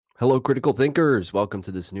Hello, critical thinkers. Welcome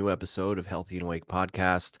to this new episode of Healthy and Awake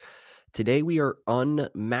podcast. Today, we are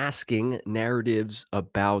unmasking narratives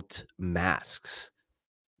about masks.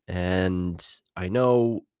 And I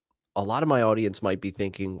know a lot of my audience might be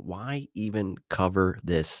thinking, why even cover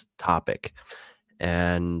this topic?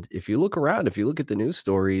 And if you look around, if you look at the news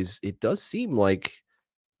stories, it does seem like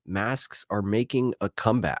masks are making a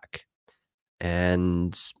comeback.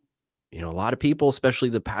 And a lot of people, especially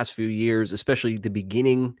the past few years, especially the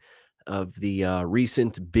beginning of the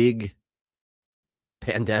recent big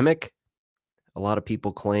pandemic, a lot of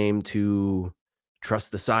people claim to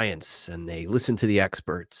trust the science and they listen to the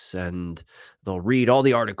experts and they'll read all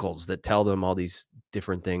the articles that tell them all these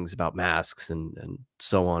different things about masks and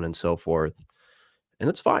so on and so forth. And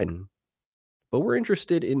that's fine. But we're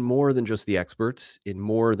interested in more than just the experts, in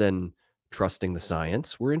more than trusting the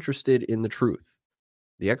science. We're interested in the truth.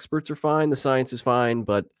 The experts are fine, the science is fine,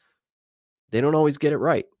 but they don't always get it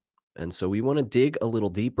right. And so we want to dig a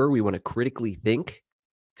little deeper. We want to critically think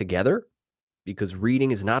together because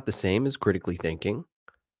reading is not the same as critically thinking.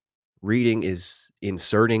 Reading is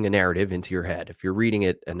inserting a narrative into your head. If you're reading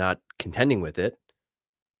it and not contending with it,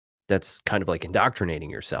 that's kind of like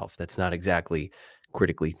indoctrinating yourself. That's not exactly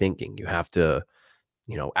critically thinking. You have to,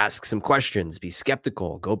 ask some questions, be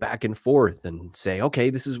skeptical, go back and forth and say, okay,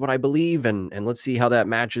 this is what I believe. And let's see how that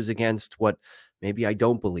matches against what maybe I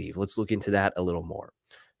don't believe. Let's look into that a little more.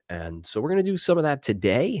 And so we're going to do some of that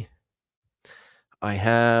today. I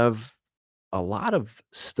have a lot of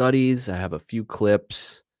studies. I have a few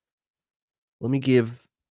clips. Let me give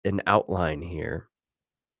an outline here.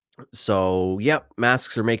 So, yep,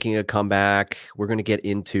 masks are making a comeback. We're going to get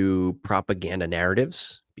into propaganda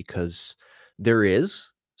narratives because there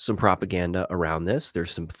is some propaganda around this.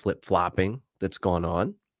 There's some flip flopping that's gone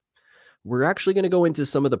on. We're actually going to go into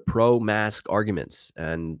some of the pro mask arguments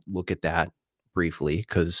and look at that briefly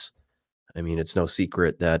because it's no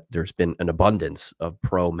secret that there's been an abundance of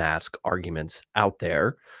pro-mask arguments out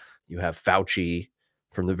there. You have Fauci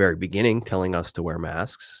from the very beginning telling us to wear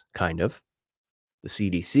masks, kind of. The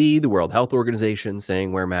CDC, the World Health Organization,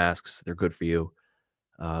 saying wear masks, they're good for you.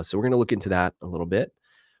 So we're going to look into that a little bit.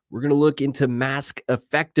 We're going to look into mask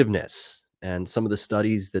effectiveness and some of the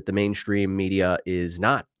studies that the mainstream media is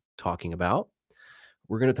not talking about.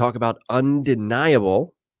 We're going to talk about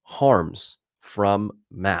undeniable harms from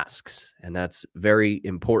masks. And that's very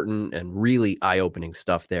important and really eye-opening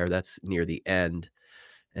stuff there. That's near the end.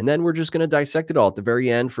 And then we're just going to dissect it all at the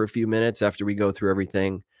very end for a few minutes after we go through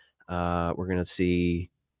everything. We're going to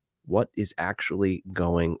see what is actually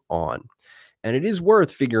going on. And it is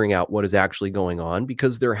worth figuring out what is actually going on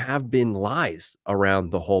because there have been lies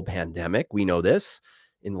around the whole pandemic. We know this.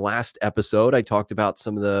 In the last episode, I talked about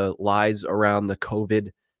some of the lies around the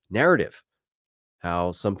COVID narrative,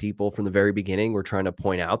 how some people from the very beginning were trying to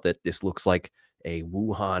point out that this looks like a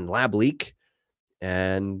Wuhan lab leak.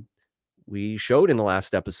 And we showed in the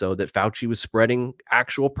last episode that Fauci was spreading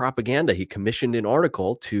actual propaganda. He commissioned an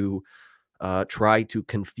article to try to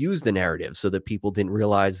confuse the narrative so that people didn't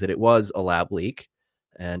realize that it was a lab leak.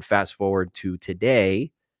 And fast forward to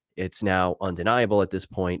today, it's now undeniable at this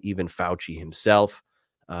point. Even Fauci himself,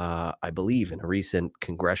 I believe, in a recent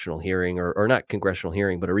congressional hearing, or not congressional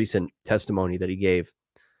hearing, but a recent testimony that he gave,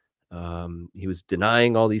 he was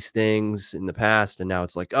denying all these things in the past. And now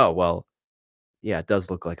it's like, oh, well, yeah, it does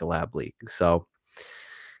look like a lab leak. So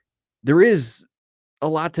there is a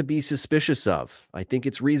lot to be suspicious of. I think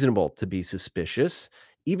it's reasonable to be suspicious.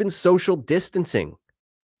 Even social distancing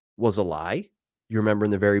was a lie. You remember in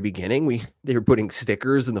the very beginning, they were putting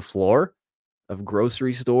stickers in the floor of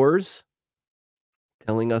grocery stores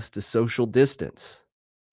telling us to social distance.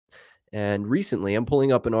 And recently, I'm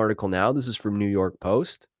pulling up an article now. This is from New York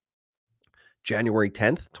Post, January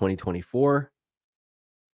 10th, 2024.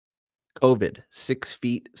 COVID, 6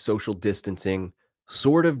 feet social distancing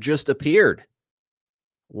sort of just appeared.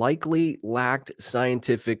 Likely lacked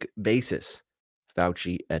scientific basis,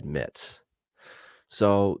 Fauci admits.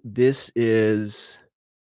 So this is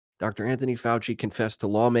Dr. Anthony Fauci confessed to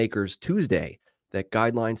lawmakers Tuesday that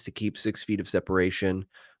guidelines to keep 6 feet of separation,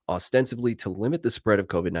 ostensibly to limit the spread of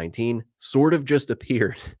COVID-19, sort of just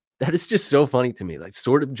appeared. That is just so funny to me. Like,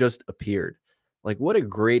 sort of just appeared. Like, what a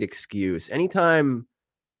great excuse. Anytime,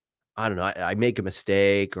 I don't know, I make a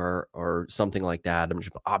mistake or something like that,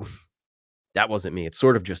 that wasn't me. It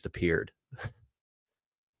sort of just appeared.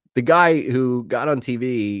 The guy who got on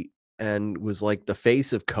TV and was like the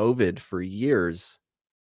face of COVID for years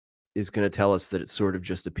is going to tell us that it sort of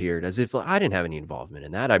just appeared, as if I didn't have any involvement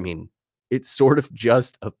in that. It sort of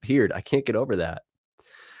just appeared. I can't get over that.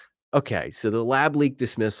 Okay, so the lab leak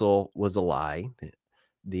dismissal was a lie.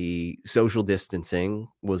 the social distancing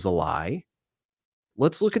was a lie.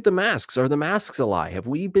 Let's look at the masks. Are the masks a lie? Have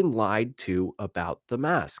we been lied to about the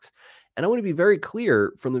masks? And I want to be very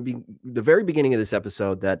clear from the very beginning of this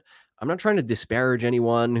episode that I'm not trying to disparage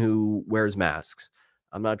anyone who wears masks.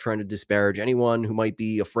 I'm not trying to disparage anyone who might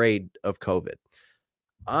be afraid of COVID.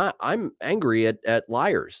 I'm angry at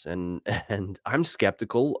liars, and and I'm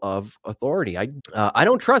skeptical of authority. I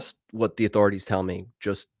don't trust what the authorities tell me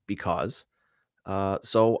just because.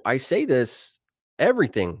 So I say this.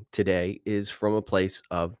 Everything today is from a place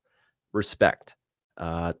of respect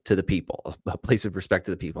to the people, a place of respect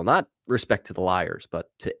to the people, not respect to the liars, but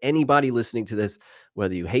to anybody listening to this,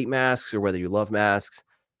 whether you hate masks or whether you love masks.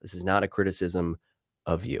 This is not a criticism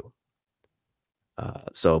of you.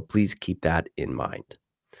 So please keep that in mind.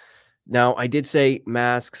 Now, I did say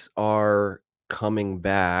masks are coming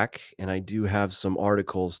back, and I do have some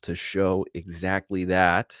articles to show exactly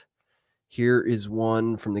that. Here is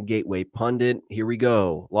one from the Gateway Pundit. Here we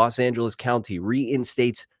go. Los Angeles County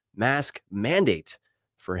reinstates mask mandate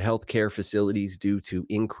for healthcare facilities due to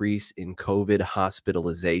increase in COVID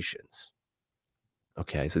hospitalizations.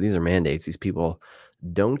 Okay, so these are mandates. These people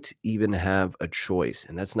don't even have a choice,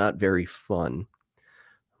 and that's not very fun.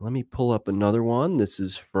 Let me pull up another one. This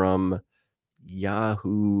is from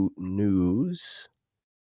Yahoo News.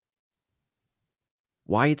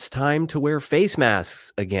 Why it's time to wear face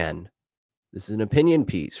masks again. This is an opinion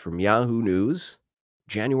piece from Yahoo News,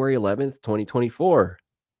 January 11th, 2024.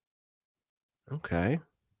 Okay.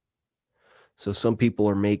 So some people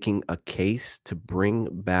are making a case to bring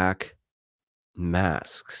back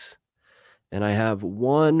masks. And I have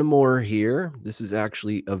one more here. This is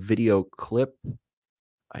actually a video clip,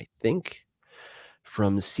 I think,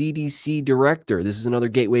 from CDC director. This is another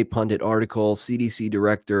Gateway Pundit article. CDC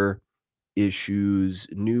director issues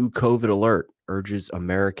new COVID alert, urges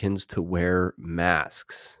Americans to wear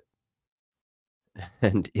masks.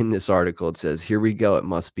 And in this article, it says, here we go. It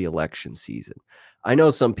must be election season. I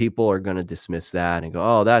know some people are going to dismiss that and go,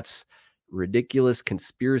 oh, that's ridiculous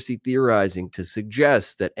conspiracy theorizing to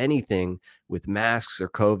suggest that anything with masks or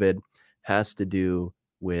COVID has to do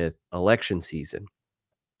with election season.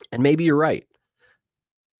 And maybe you're right.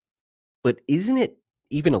 But isn't it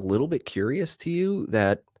even a little bit curious to you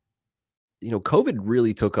that, COVID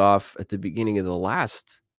really took off at the beginning of the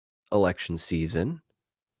last election season?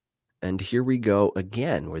 And here we go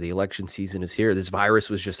again, where the election season is here. This virus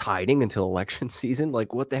was just hiding until election season.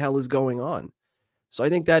 Like, what the hell is going on? So I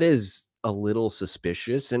think that is a little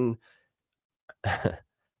suspicious. And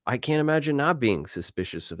I can't imagine not being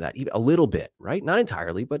suspicious of that. Even a little bit, right? Not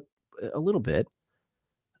entirely, but a little bit.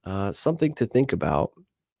 Something to think about.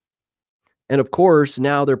 And of course,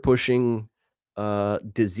 now they're pushing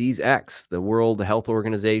Disease X, the World Health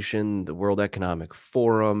Organization, the World Economic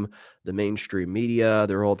Forum, the mainstream media.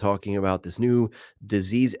 They're all talking about this new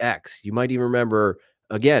Disease X. You might even remember,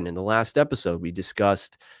 again, in the last episode, we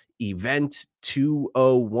discussed Event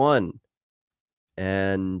 201.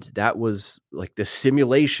 And that was like the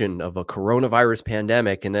simulation of a coronavirus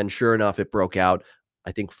pandemic. And then sure enough, it broke out,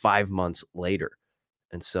 I think, 5 months later.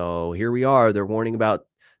 And so here we are. They're warning about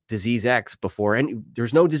Disease X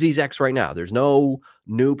there's no Disease X right now. There's no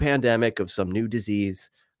new pandemic of some new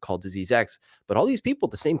disease called Disease X. But all these people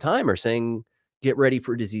at the same time are saying, get ready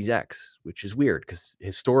for Disease X, which is weird because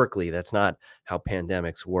historically that's not how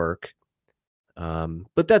pandemics work.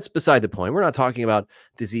 But that's beside the point. We're not talking about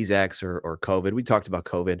Disease X or COVID. We talked about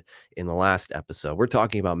COVID in the last episode. We're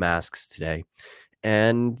talking about masks today.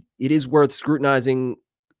 And it is worth scrutinizing,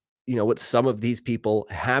 what some of these people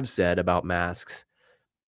have said about masks.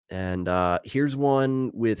 And here's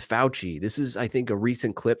one with Fauci. This is, I think, a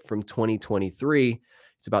recent clip from 2023.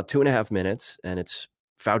 It's about 2.5 minutes, and it's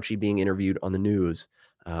Fauci being interviewed on the news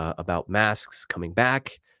about masks coming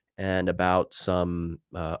back and about some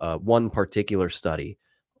one particular study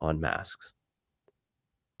on masks.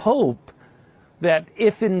 Hope that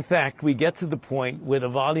if, in fact, we get to the point where the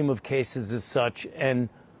volume of cases is such and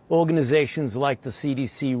organizations like the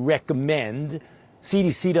CDC recommend,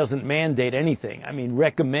 CDC doesn't mandate anything,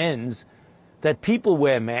 recommends that people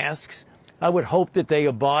wear masks, I would hope that they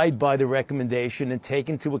abide by the recommendation and take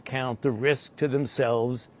into account the risk to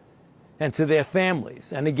themselves and to their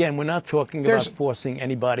families. And again, we're not talking about forcing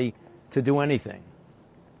anybody to do anything.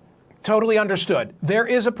 Totally understood. There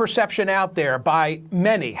is a perception out there by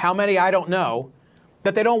many, how many I don't know,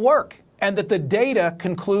 that they don't work and that the data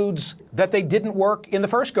concludes that they didn't work in the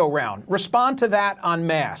first go-round. Respond to that on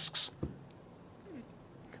masks.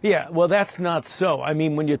 Yeah, well, that's not so.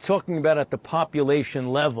 When you're talking about at the population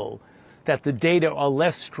level, that the data are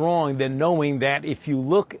less strong than knowing that if you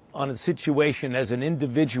look on a situation as an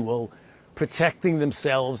individual protecting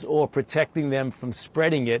themselves or protecting them from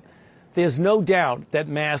spreading it, there's no doubt that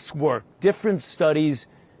masks work. Different studies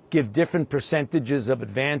give different percentages of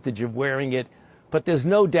advantage of wearing it, but there's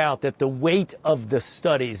no doubt that the weight of the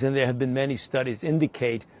studies, and there have been many studies,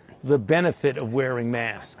 indicate the benefit of wearing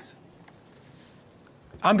masks.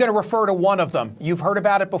 I'm going to refer to one of them. You've heard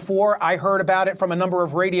about it before. I heard about it from a number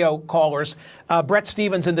of radio callers. Brett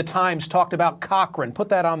Stevens in The Times talked about Cochrane. Put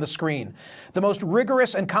that on the screen. The most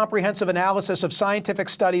rigorous and comprehensive analysis of scientific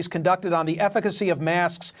studies conducted on the efficacy of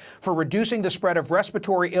masks for reducing the spread of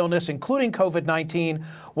respiratory illness, including COVID-19,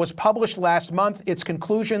 was published last month. Its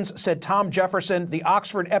conclusions, said Tom Jefferson, the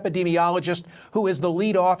Oxford epidemiologist who is the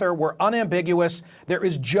lead author, were unambiguous. There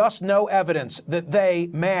is just no evidence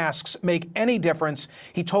that masks, make any difference.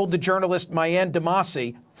 He told the journalist Mayan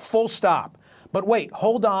Damasi, full stop. But wait,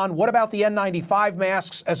 hold on. What about the N95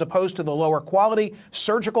 masks as opposed to the lower quality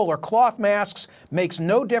surgical or cloth masks? Makes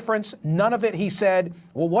no difference. None of it, he said.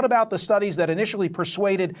 Well, what about the studies that initially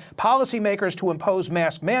persuaded policymakers to impose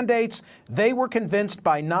mask mandates? They were convinced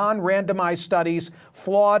by non-randomized studies,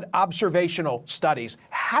 flawed observational studies.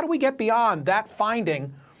 How do we get beyond that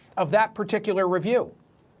finding of that particular review?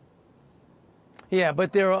 Yeah,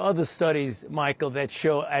 but there are other studies, Michael, that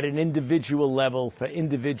show at an individual level for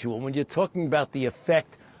individual. When you're talking about the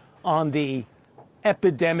effect on the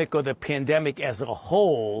epidemic or the pandemic as a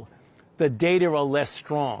whole, the data are less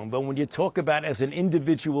strong. But when you talk about as an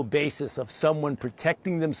individual basis of someone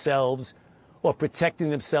protecting themselves or protecting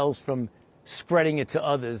themselves from spreading it to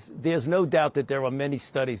others, there's no doubt that there are many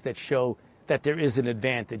studies that show that there is an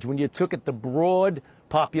advantage. When you took at the broad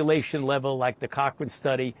population level, like the Cochrane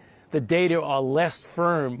study, the data are less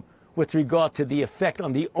firm with regard to the effect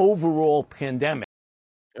on the overall pandemic.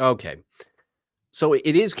 Okay. So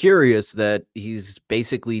it is curious that he's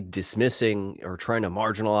basically dismissing or trying to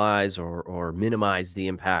marginalize or minimize the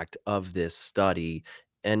impact of this study.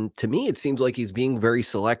 And to me, it seems like he's being very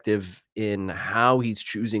selective in how he's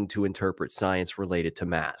choosing to interpret science related to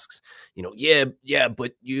masks. Yeah,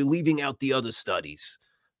 but you're leaving out the other studies,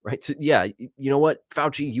 right? So, yeah, you know what,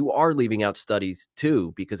 Fauci, you are leaving out studies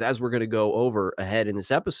too, because as we're going to go over ahead in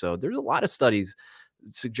this episode, there's a lot of studies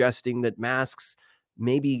suggesting that masks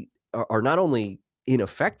maybe are not only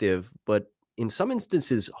ineffective, but in some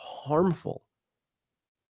instances harmful.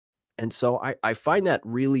 And so I find that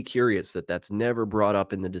really curious that that's never brought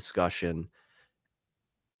up in the discussion.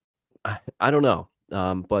 I don't know.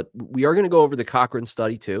 But we are going to go over the Cochrane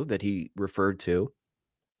study too that he referred to.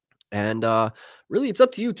 And really, it's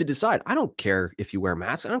up to you to decide. I don't care if you wear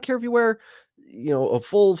masks. I don't care if you wear, a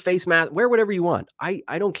full face mask. Wear whatever you want. I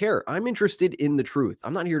don't care. I'm interested in the truth.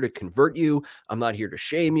 I'm not here to convert you. I'm not here to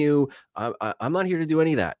shame you. I'm not here to do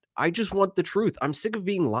any of that. I just want the truth. I'm sick of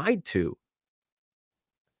being lied to.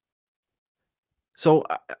 So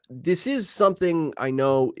this is something I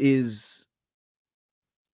know is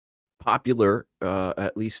popular,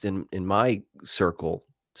 at least in my circle,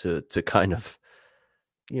 to kind of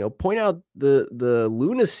point out the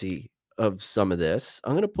lunacy of some of this.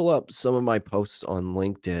 I'm going to pull up some of my posts on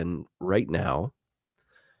LinkedIn right now.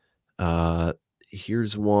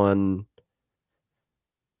 Here's one.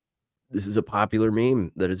 This is a popular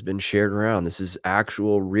meme that has been shared around. This is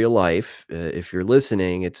actual real life. If you're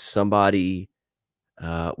listening, it's somebody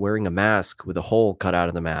wearing a mask with a hole cut out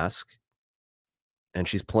of the mask, and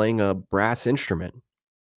she's playing a brass instrument.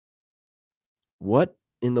 What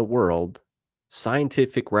in the world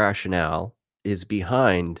scientific rationale is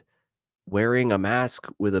behind wearing a mask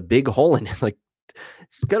with a big hole in it? Like,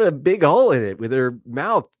 she's got a big hole in it with her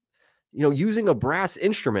mouth, using a brass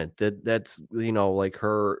instrument that's like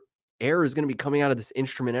her air is going to be coming out of this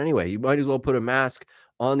instrument anyway. You might as well put a mask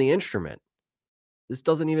on the instrument. This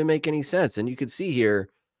doesn't even make any sense. And you can see here,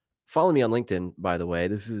 follow me on LinkedIn, by the way.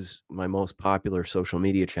 This is my most popular social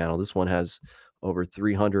media channel. This one has over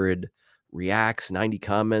 300 reacts, 90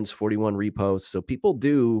 comments, 41 reposts. So people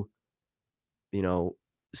do,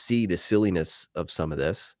 see the silliness of some of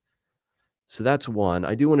this. So that's one.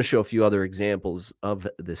 I do want to show a few other examples of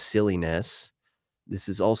the silliness. This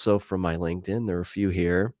is also from my LinkedIn. There are a few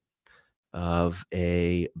here of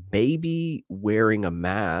a baby wearing a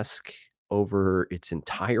mask over its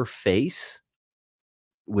entire face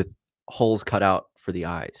with holes cut out for the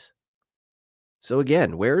eyes. So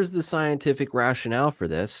again, where is the scientific rationale for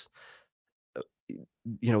this?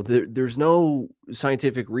 There's no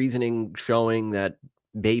scientific reasoning showing that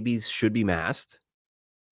babies should be masked.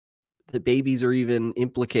 That babies are even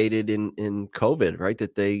implicated in COVID, right?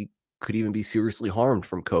 That they could even be seriously harmed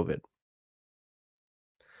from COVID.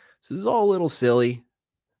 So this is all a little silly.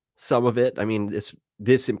 Some of it, I mean,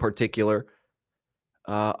 this in particular.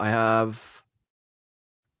 I have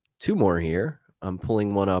two more here. I'm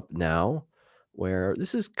pulling one up now where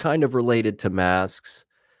this is kind of related to masks,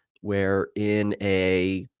 where in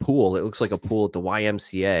a pool, it looks like a pool at the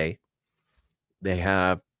YMCA, they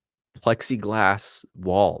have plexiglass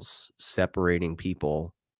walls separating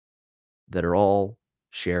people that are all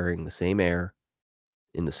sharing the same air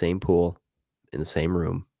in the same pool in the same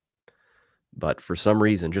room. But for some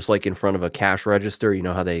reason, just like in front of a cash register, you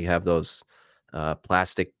know how they have those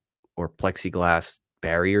plastic or plexiglass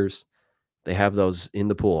barriers? They have those in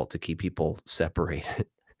the pool to keep people separated.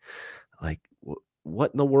 Like,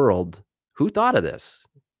 what in the world? Who thought of this?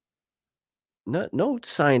 No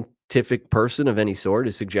scientific person of any sort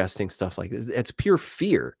is suggesting stuff like this. It's pure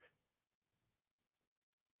fear.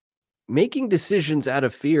 Making decisions out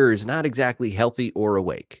of fear is not exactly healthy or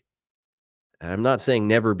awake. And I'm not saying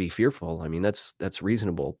never be fearful. I mean, that's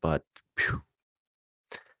reasonable, but phew.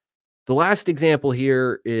 The last example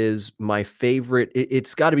here is my favorite.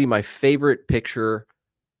 It's got to be my favorite picture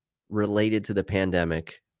related to the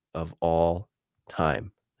pandemic of all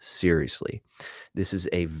time. Seriously. This is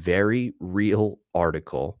a very real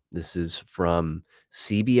article. This is from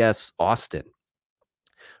CBS Austin.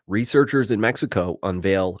 Researchers in Mexico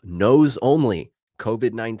unveil nose only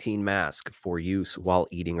COVID-19 mask for use while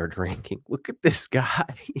eating or drinking. Look at this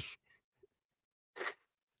guy.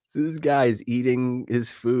 So this guy is eating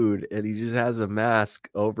his food and he just has a mask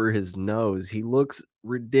over his nose. He looks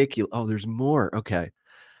ridiculous. Oh, there's more. Okay.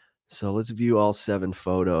 So let's view all 7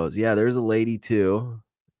 photos. Yeah, there's a lady too.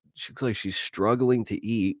 She looks like she's struggling to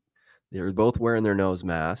eat. They're both wearing their nose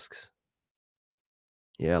masks.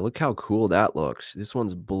 Yeah, look how cool that looks. This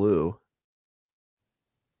one's blue.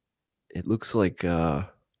 It looks like it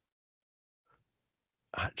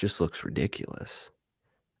just looks ridiculous.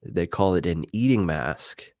 They call it an eating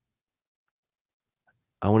mask.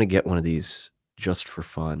 I want to get one of these just for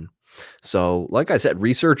fun. So, like I said,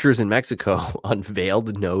 researchers in Mexico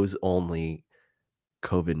unveiled nose-only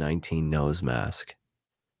COVID-19 nose mask.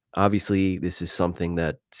 Obviously, this is something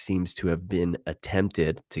that seems to have been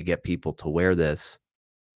attempted to get people to wear this,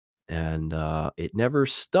 and it never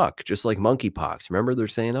stuck, just like monkeypox. Remember, they're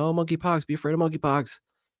saying, "Oh, monkeypox, be afraid of monkeypox,"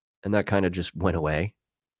 and that kind of just went away.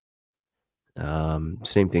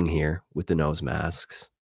 Same thing here with the nose masks.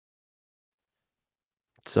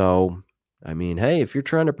 So, I mean, hey, if you're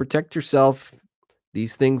trying to protect yourself,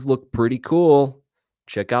 these things look pretty cool.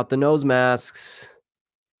 Check out the nose masks.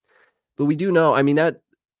 But we do know, I mean, that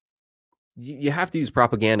you have to use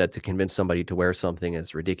propaganda to convince somebody to wear something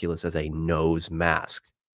as ridiculous as a nose mask.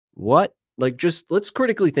 What? Like, just let's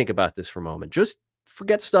critically think about this for a moment. Just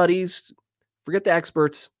forget studies, forget the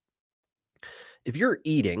experts. If you're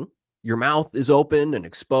eating, your mouth is open and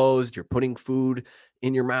exposed, you're putting food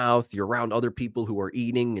in your mouth, you're around other people who are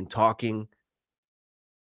eating and talking.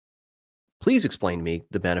 Please explain to me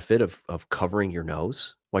the benefit of covering your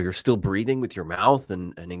nose while you're still breathing with your mouth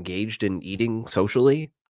and engaged in eating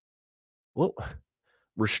socially. Well,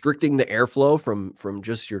 restricting the airflow from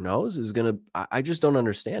just your nose is gonna. I just don't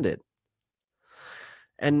understand it.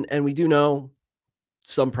 And we do know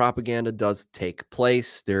some propaganda does take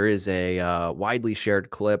place. There is a widely shared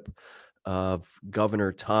clip of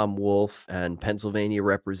Governor Tom Wolf and Pennsylvania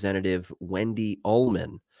Representative Wendy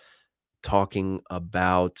Ullman talking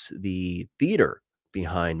about the theater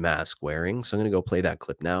behind mask wearing. So I'm going to go play that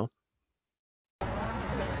clip now.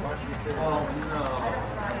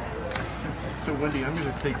 So Wendy, I'm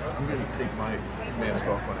gonna take my mask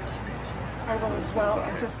off when I speak. I will as well.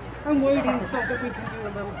 I'm waiting so that we can do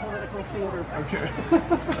a little political theater. Okay.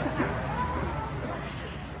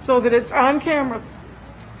 So that it's on camera.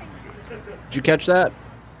 Did you catch that?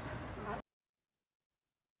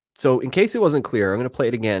 So in case it wasn't clear, I'm going to play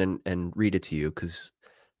it again and read it to you because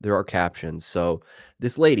there are captions. So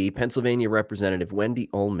this lady, Pennsylvania Representative Wendy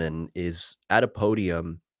Ullman, is at a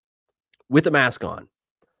podium with a mask on.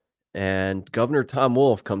 And Governor Tom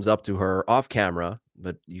Wolf comes up to her off camera,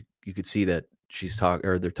 but you could see that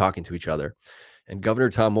they're talking to each other. And Governor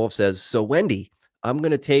Tom Wolf says, "So Wendy, I'm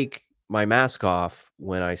going to take my mask off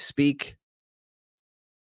when I speak."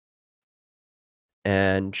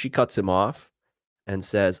 And she cuts him off and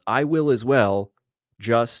says, "I will as well.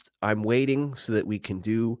 Just I'm waiting so that we can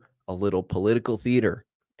do a little political theater,"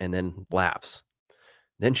 and then laughs.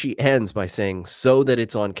 Then she ends by saying, "So that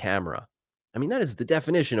it's on camera." I mean, that is the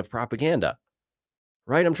definition of propaganda,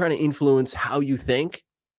 right? I'm trying to influence how you think.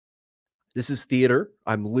 This is theater.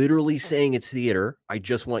 I'm literally saying it's theater. I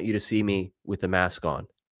just want you to see me with the mask on.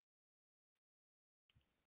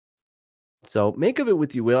 So make of it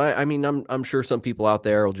what you will. I mean, I'm sure some people out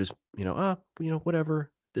there will just,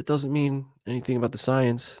 whatever. That doesn't mean anything about the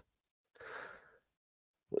science.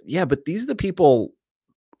 Yeah, but these are the people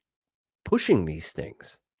pushing these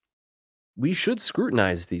things. We should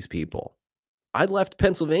scrutinize these people. I left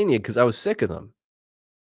Pennsylvania because I was sick of them.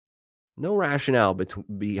 No rationale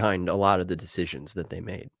behind a lot of the decisions that they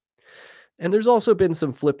made. And there's also been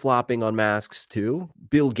some flip-flopping on masks too.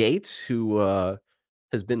 Bill Gates, who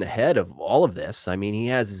has been the head of all of this. I mean, he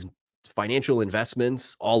has his financial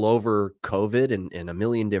investments all over COVID in a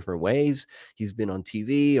million different ways. He's been on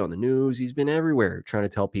TV, on the news. He's been everywhere trying to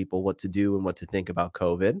tell people what to do and what to think about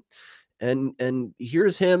COVID. And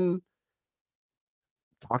here's him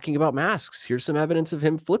talking about masks. Here's some evidence of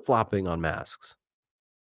him flip-flopping on masks.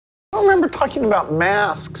 I don't remember talking about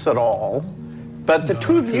masks at all, but the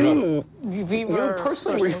two of you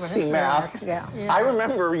personally were using masks. Yeah. I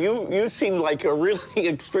remember you seemed like a really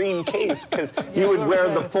extreme case because you would wear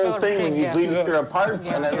the full thing when you'd leave your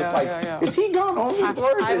apartment, and it was like, is he gone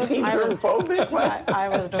overboard? Is he germphobic? I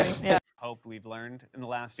was doing, Hope we've learned in the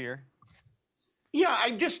last year? Yeah,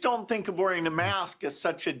 I just don't think of wearing a mask as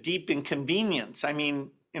such a deep inconvenience. I mean,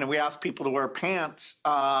 we ask people to wear pants,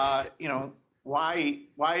 why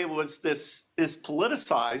was this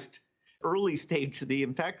politicized? Early stage of the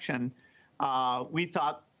infection, we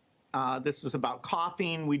thought this was about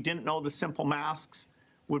coughing. We didn't know the simple masks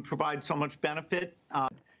would provide so much benefit.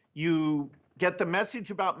 You get the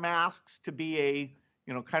message about masks to be a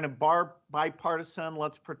kind of bipartisan,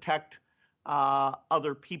 let's protect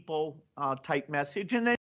other people type message, and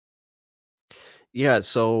then. Yeah,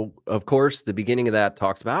 so of course the beginning of that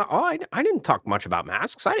talks about, I didn't talk much about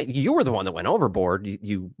masks. You were the one that went overboard.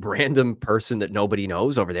 You random person that nobody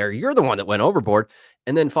knows over there. You're the one that went overboard.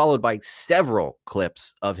 And then followed by several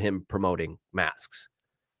clips of him promoting masks.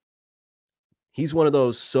 He's one of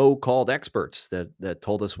those so-called experts that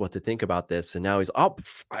told us what to think about this. And now he's,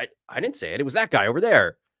 I didn't say it. It was that guy over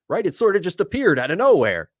there, right? It sort of just appeared out of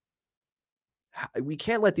nowhere. We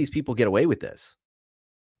can't let these people get away with this.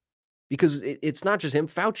 Because it's not just him.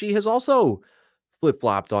 Fauci has also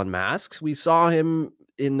flip-flopped on masks. We saw him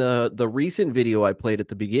in the recent video I played at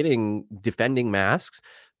the beginning defending masks.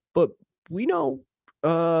 But we know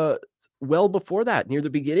well before that, near the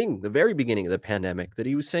very beginning of the pandemic, that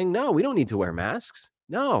he was saying, no, we don't need to wear masks.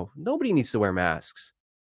 No, nobody needs to wear masks.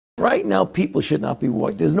 Right now, people should not be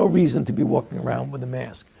walking. There's no reason to be walking around with a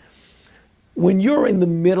mask. When you're in the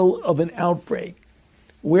middle of an outbreak,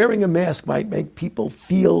 wearing a mask might make people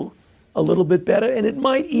feel a little bit better, and it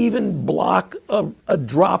might even block a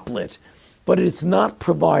droplet, but it's not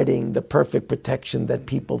providing the perfect protection that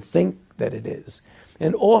people think that it is.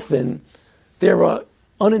 And often there are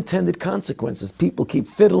unintended consequences. People keep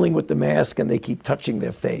fiddling with the mask and they keep touching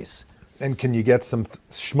their face. And can you get some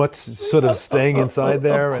schmutz sort of staying inside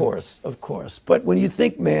there? Of course. But when you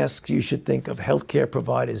think masks, you should think of healthcare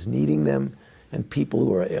providers needing them and people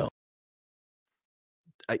who are ill.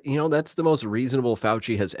 That's the most reasonable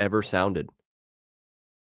Fauci has ever sounded.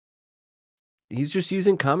 He's just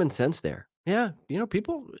using common sense there. Yeah,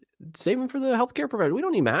 people, save them for the healthcare provider. We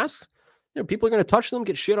don't need masks. People are going to touch them,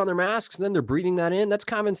 get shit on their masks, and then they're breathing that in. That's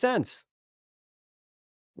common sense.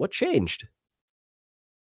 What changed?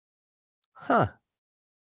 Huh.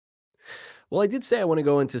 Well, I did say I want to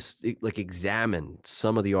go into, examine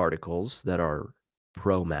some of the articles that are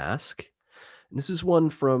pro-mask. And this is one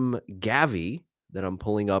from Gavi that I'm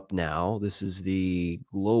pulling up now. This is the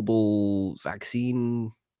Global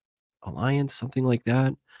Vaccine Alliance, something like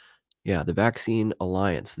that. Yeah, the Vaccine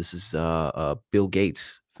Alliance. This is Bill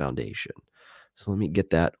Gates Foundation. So let me get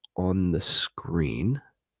that on the screen.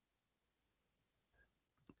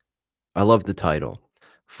 I love the title.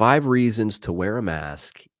 5 Reasons to Wear a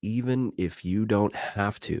Mask, Even If You Don't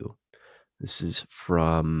Have to. This is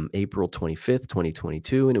from April 25th,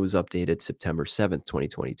 2022, and it was updated September 7th,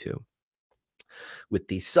 2022. With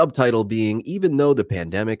the subtitle being, even though the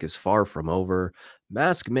pandemic is far from over,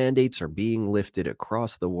 mask mandates are being lifted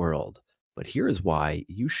across the world. But here's why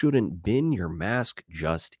you shouldn't bin your mask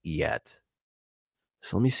just yet.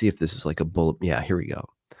 So let me see if this is like a bullet. Yeah, here we go.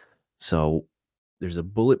 So there's a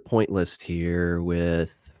bullet point list here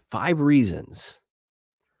with 5 reasons.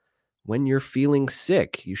 When you're feeling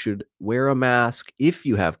sick, you should wear a mask if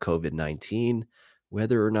you have COVID-19,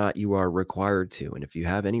 whether or not you are required to. And if you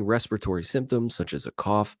have any respiratory symptoms, such as a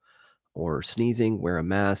cough or sneezing, wear a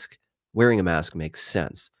mask. Wearing a mask makes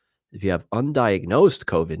sense. If you have undiagnosed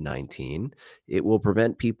COVID-19, it will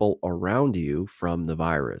prevent people around you from the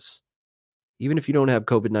virus. Even if you don't have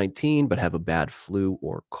COVID-19 but have a bad flu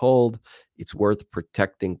or cold, it's worth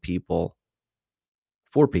protecting people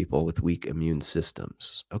for people with weak immune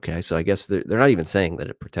systems. Okay, so I guess they're not even saying that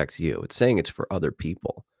it protects you. It's saying it's for other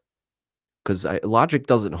people. Because logic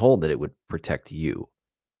doesn't hold that it would protect you.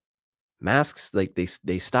 Masks, like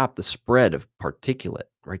they stop the spread of particulate,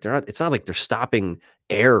 right? It's not like they're stopping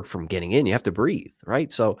air from getting in. You have to breathe,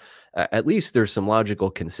 right? So at least there's some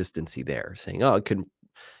logical consistency there, saying, oh, it can,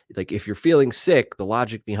 like, if you're feeling sick, the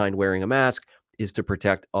logic behind wearing a mask is to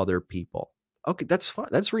protect other people. Okay, that's fine.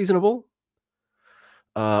 That's reasonable.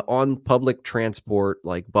 On public transport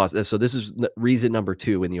like bus. So this is reason number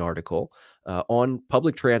 2 in the article. On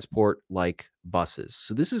public transport like buses.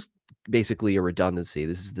 So this is basically a redundancy.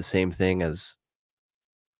 This is the same thing as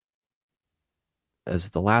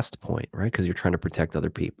the last point, right? Because you're trying to protect other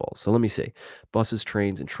people. So let me see. Buses,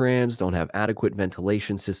 trains, and trams don't have adequate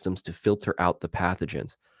ventilation systems to filter out the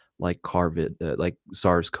pathogens like like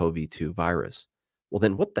SARS-CoV-2 virus. Well,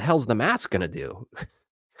 then what the hell's the mask going to do?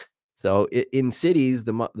 So in cities,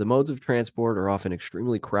 the modes of transport are often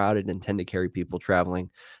extremely crowded and tend to carry people traveling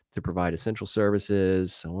to provide essential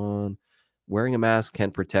services, so on. Wearing a mask can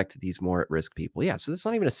protect these more at-risk people. Yeah, so that's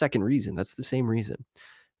not even a second reason. That's the same reason.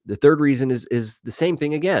 The third reason is the same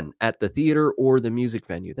thing again, at the theater or the music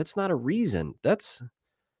venue. That's not a reason.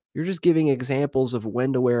 You're just giving examples of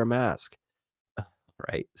when to wear a mask.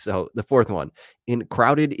 Right. So the fourth one, in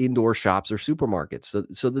crowded indoor shops or supermarkets.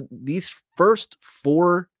 These first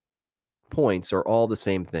 4 points are all the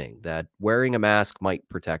same thing, that wearing a mask might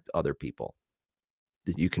protect other people.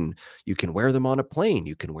 That you can wear them on a plane,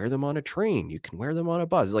 you can wear them on a train, you can wear them on a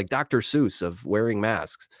bus, like Dr. Seuss of wearing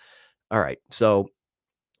masks. All right, so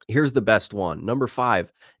here's the best one. Number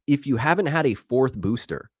 5, if you haven't had a 4th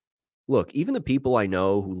booster. Look, even the people I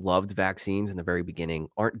know who loved vaccines in the very beginning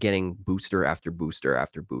aren't getting booster after booster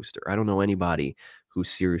after booster. I don't know anybody who's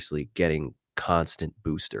seriously getting constant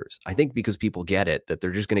boosters. I think because people get it that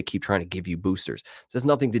they're just going to keep trying to give you boosters. This has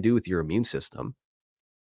nothing to do with your immune system.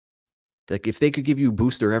 Like, if they could give you a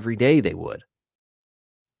booster every day, they would.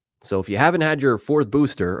 So if you haven't had your 4th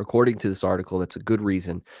booster, according to this article, that's a good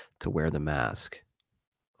reason to wear the mask.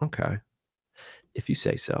 Okay, if you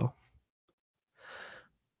say so.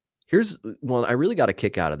 Here's one I really got a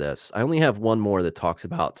kick out of this. I only have one more that talks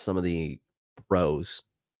about some of the pros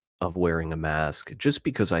of wearing a mask, just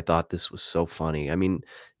because I thought this was so funny. I mean,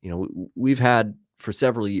 we've had for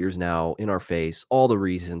several years now in our face all the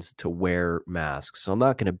reasons to wear masks. So I'm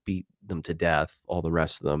not going to beat them to death, all the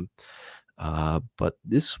rest of them. But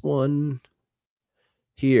this one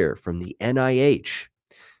here from the NIH.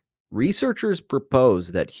 Researchers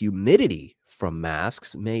propose that humidity from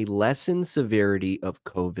masks may lessen severity of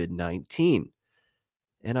COVID-19.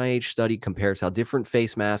 NIH study compares how different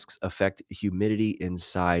face masks affect humidity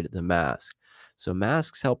inside the mask. So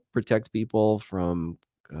masks help protect people from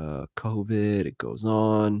COVID. It goes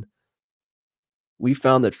on. We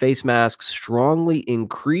found that face masks strongly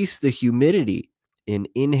increase the humidity in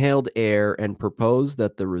inhaled air and propose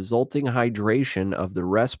that the resulting hydration of the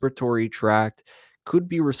respiratory tract could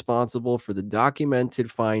be responsible for the documented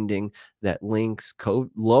finding that links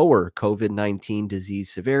lower COVID-19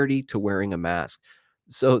 disease severity to wearing a mask.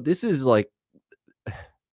 So this is like,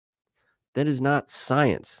 that is not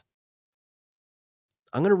science.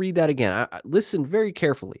 I'm going to read that again. Listen very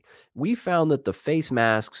carefully. We found that the face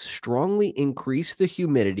masks strongly increase the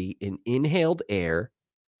humidity in inhaled air.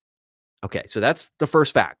 Okay, so that's the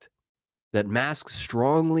first fact, that masks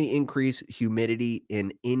strongly increase humidity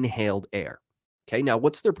in inhaled air. Okay, now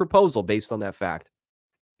what's their proposal based on that fact?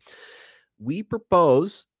 We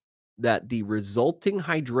propose that the resulting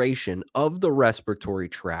hydration of the respiratory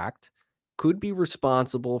tract could be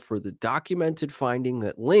responsible for the documented finding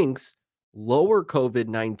that links lower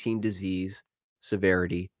COVID-19 disease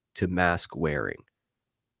severity to mask wearing.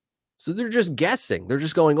 So they're just guessing. They're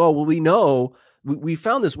just going, oh, well, we know. We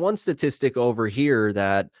found this one statistic over here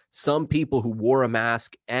that some people who wore a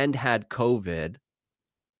mask and had COVID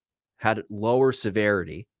had lower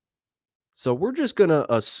severity. So we're just going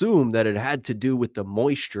to assume that it had to do with the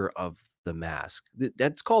moisture of the mask.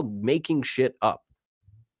 That's called making shit up.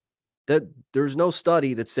 That there's no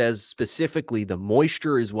study that says specifically the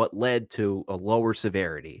moisture is what led to a lower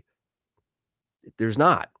severity. There's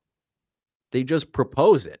not. They just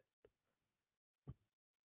propose it.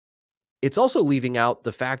 It's also leaving out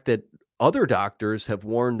the fact that other doctors have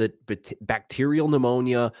warned that bacterial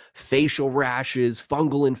pneumonia, facial rashes,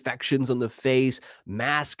 fungal infections on the face,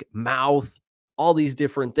 mask mouth, all these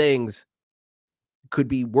different things could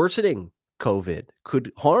be worsening COVID,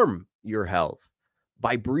 could harm your health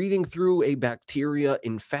by breathing through a bacteria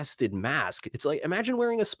infested mask. It's like, imagine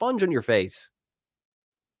wearing a sponge on your face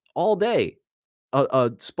all day,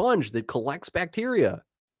 a sponge that collects bacteria.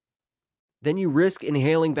 Then you risk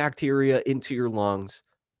inhaling bacteria into your lungs.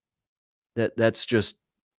 That's just,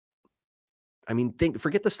 I mean,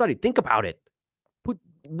 forget the study. Think about it.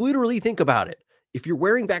 Literally think about it. if you're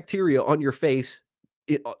wearing bacteria on your face,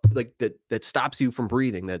 like that stops you from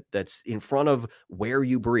breathing, that's in front of where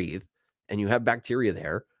you breathe, and you have bacteria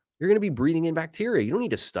there, you're going to be breathing in bacteria. You don't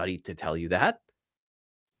need a study to tell you that.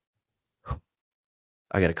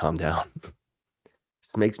 I got to calm down.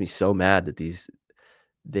 It makes me so mad that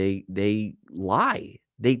they lie.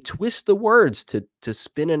 They twist the words to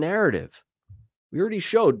spin a narrative. We already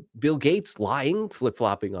showed Bill Gates lying,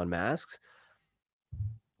 flip-flopping on masks.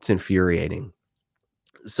 It's infuriating.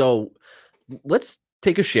 So let's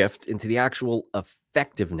take a shift into the actual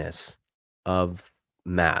effectiveness of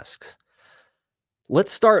masks.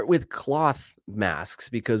 Let's start with cloth masks,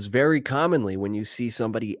 because very commonly when you see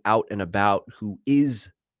somebody out and about who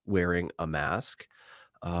is wearing a mask,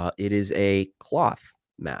 it is a cloth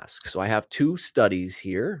mask. So I have two studies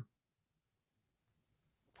here.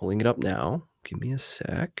 Pulling it up now. Give me a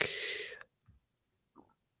sec.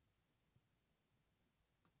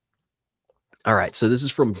 All right, so this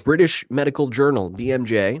is from British Medical Journal,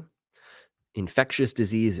 BMJ, Infectious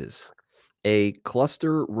Diseases. A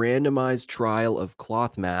cluster randomized trial of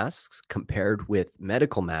cloth masks compared with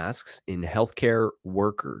medical masks in healthcare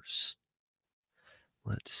workers.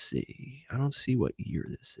 Let's see. I don't see what year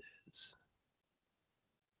this is.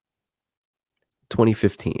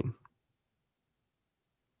 2015.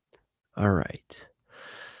 All right.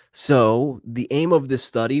 So the aim of this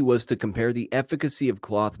study was to compare the efficacy of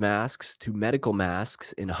cloth masks to medical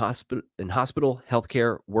masks in hospital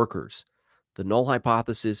healthcare workers. The null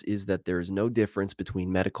hypothesis is that there is no difference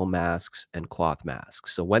between medical masks and cloth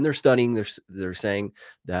masks. So when they're studying, they're saying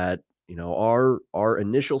that, you know, our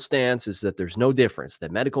initial stance is that there's no difference,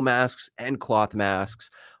 that medical masks and cloth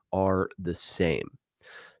masks are the same.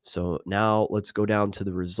 So now let's go down to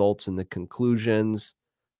the results and the conclusions.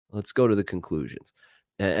 Let's go to the conclusions.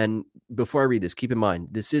 And before I read this, keep in mind,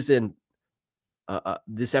 this isn't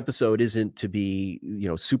this episode isn't to be, you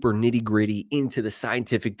know, super nitty gritty into the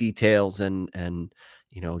scientific details and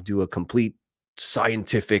you know, do a complete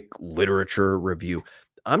scientific literature review.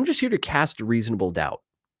 I'm just here to cast a reasonable doubt.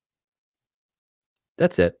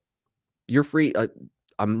 That's it. You're free.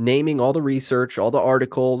 I'm naming all the research, all the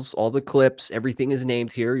articles, all the clips. Everything is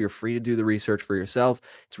named here. You're free to do the research for yourself.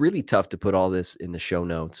 It's really tough to put all this in the show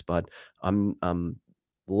notes, but I'm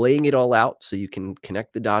laying it all out so you can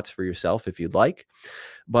connect the dots for yourself if you'd like.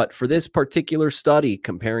 But for this particular study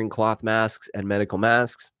comparing cloth masks and medical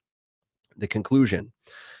masks, the conclusion: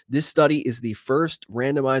 this study is the first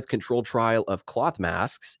randomized controlled trial of cloth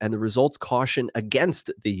masks, and the results caution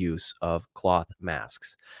against the use of cloth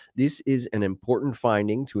masks. This is an important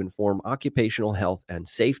finding to inform occupational health and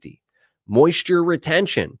safety. Moisture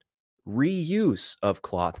retention, reuse of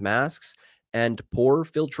cloth masks, and poor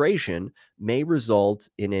filtration may result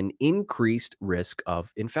in an increased risk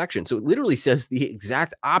of infection. So it literally says the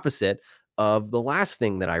exact opposite of the last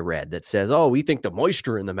thing that I read that says, oh, we think the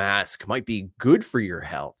moisture in the mask might be good for your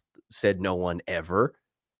health. Said no one ever.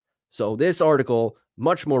 So this article,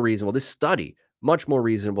 much more reasonable, this study, much more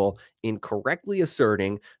reasonable in correctly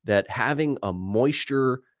asserting that having a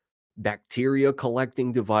moisture bacteria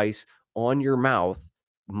collecting device on your mouth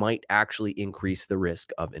might actually increase the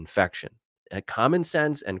risk of infection. Common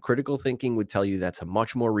sense and critical thinking would tell you that's a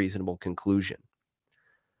much more reasonable conclusion.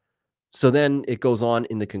 So then it goes on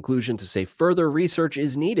in the conclusion to say further research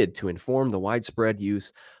is needed to inform the widespread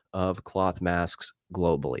use of cloth masks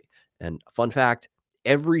globally. And fun fact,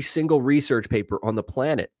 every single research paper on the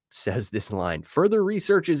planet says this line: further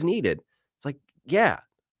research is needed. It's like, yeah,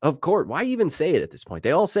 of course. Why even say it at this point?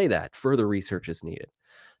 They all say that further research is needed.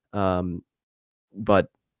 But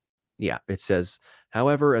yeah, it says,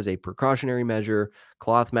 however, as a precautionary measure,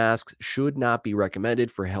 cloth masks should not be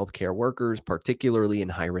recommended for healthcare workers, particularly in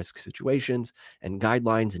high-risk situations, and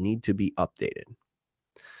guidelines need to be updated.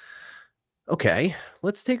 Okay,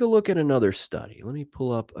 let's take a look at another study. Let me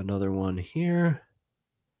pull up another one here.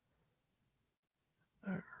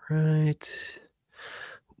 All right.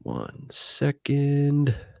 1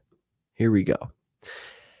 second. Here we go.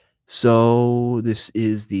 So this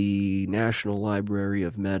is the National Library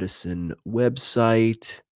of Medicine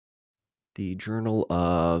website, the Journal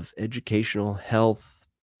of Educational Health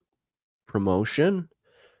Promotion,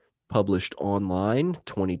 published online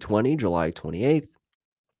 2020, July 28th,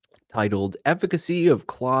 titled Efficacy of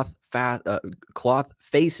Cloth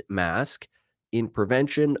Face Mask in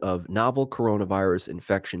Prevention of Novel Coronavirus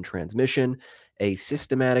Infection Transmission, a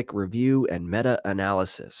Systematic Review and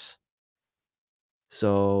Meta-Analysis.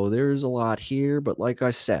 So there's a lot here, but like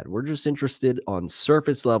I said, we're just interested on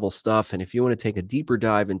surface level stuff. And if you want to take a deeper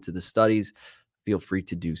dive into the studies, feel free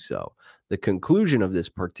to do so. The conclusion of this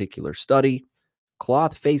particular study: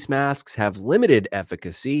 cloth face masks have limited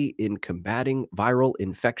efficacy in combating viral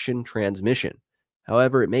infection transmission.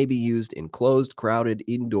 However, it may be used in closed, crowded,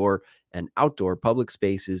 indoor, and outdoor public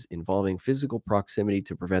spaces involving physical proximity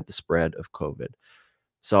to prevent the spread of COVID.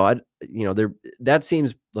 So there that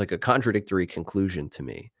seems like a contradictory conclusion to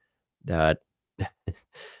me, that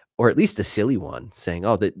or at least a silly one, saying,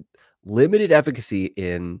 "Oh, that limited efficacy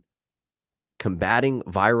in combating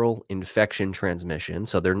viral infection transmission."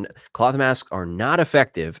 So cloth masks are not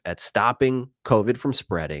effective at stopping COVID from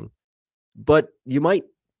spreading, but you might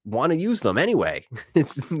want to use them anyway.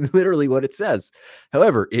 It's literally what it says.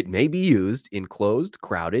 However, it may be used in closed,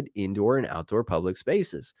 crowded, indoor, and outdoor public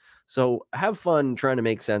spaces. So have fun trying to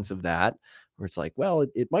make sense of that, where it's like, well,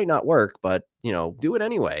 it might not work, but do it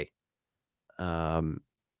anyway.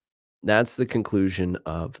 That's the conclusion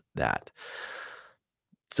of that.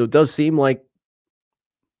 So it does seem like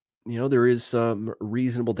there is some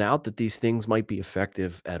reasonable doubt that these things might be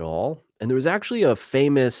effective at all. And there was actually a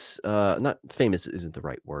famous, not famous isn't the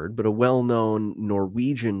right word, but a well-known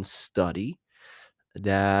Norwegian study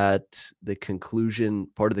that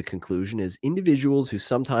part of the conclusion is individuals who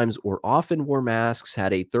sometimes or often wore masks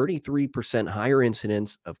had a 33% higher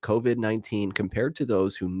incidence of COVID-19 compared to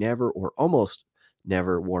those who never or almost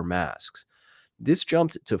never wore masks. This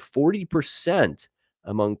jumped to 40%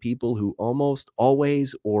 among people who almost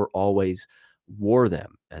always or always wore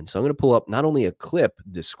them. And so I'm going to pull up not only a clip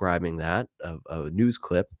describing that, a news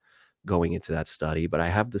clip going into that study, but I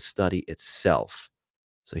have the study itself.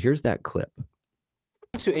 So here's that clip.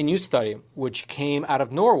 To a new study which came out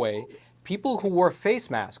of Norway, people who wore face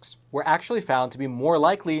masks were actually found to be more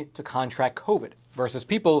likely to contract COVID versus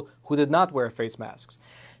people who did not wear face masks.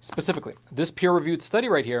 Specifically, this peer-reviewed study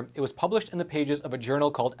right here, it was published in the pages of a journal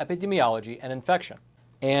called Epidemiology and Infection.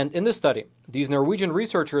 And in this study, these Norwegian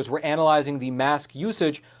researchers were analyzing the mask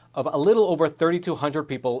usage of a little over 3,200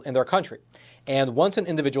 people in their country. And once an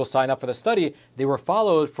individual signed up for the study, they were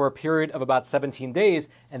followed for a period of about 17 days,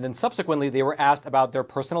 and then subsequently they were asked about their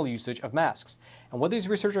personal usage of masks. And what these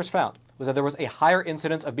researchers found was that there was a higher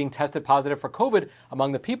incidence of being tested positive for COVID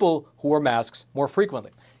among the people who wore masks more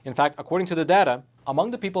frequently. In fact, according to the data,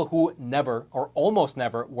 among the people who never or almost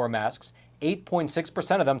never wore masks,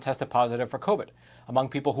 8.6% of them tested positive for COVID. Among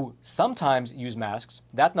people who sometimes use masks,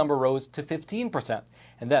 that number rose to 15%.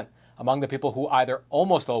 And then, among the people who either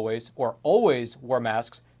almost always or always wore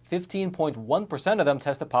masks, 15.1% of them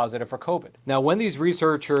tested positive for COVID. Now, when these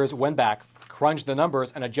researchers went back, crunched the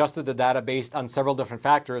numbers, and adjusted the data based on several different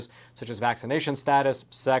factors, such as vaccination status,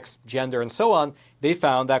 sex, gender, and so on, they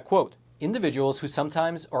found that, quote, individuals who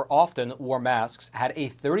sometimes or often wore masks had a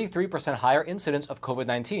 33% higher incidence of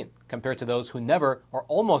COVID-19 compared to those who never or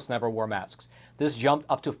almost never wore masks. This jumped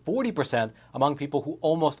up to 40% among people who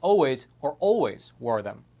almost always or always wore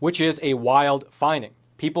them, which is a wild finding.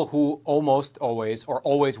 People who almost always or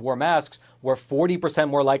always wore masks were 40%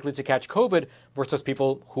 more likely to catch COVID versus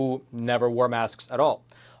people who never wore masks at all.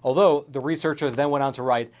 Although the researchers then went on to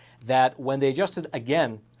write that when they adjusted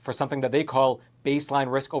again for something that they call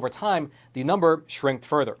baseline risk over time, the number shrinked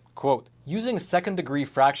further. Quote, using second-degree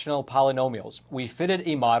fractional polynomials, we fitted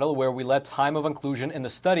a model where we let time of inclusion in the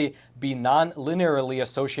study be non-linearly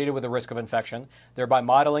associated with the risk of infection, thereby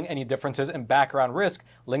modeling any differences in background risk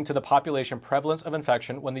linked to the population prevalence of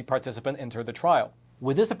infection when the participant entered the trial.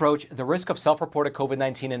 With this approach, the risk of self-reported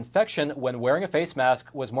COVID-19 infection when wearing a face mask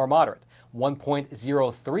was more moderate,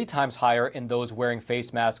 1.03 times higher in those wearing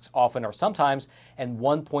face masks often or sometimes, and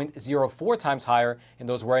 1.04 times higher in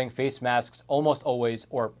those wearing face masks almost always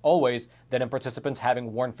or always than in participants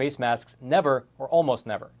having worn face masks never or almost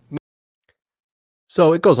never.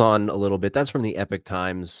 So it goes on a little bit. That's from the Epic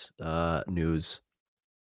Times news.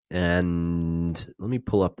 And let me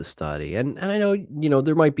pull up the study. And I know,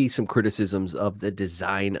 there might be some criticisms of the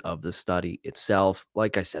design of the study itself.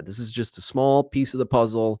 Like I said, this is just a small piece of the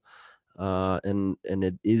puzzle. And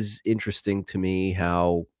it is interesting to me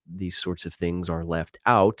how these sorts of things are left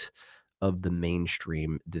out of the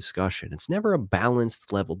mainstream discussion. It's never a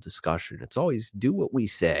balanced level discussion. It's always do what we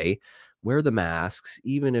say, wear the masks,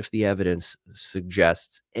 even if the evidence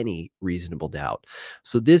suggests any reasonable doubt.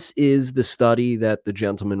 So this is the study that the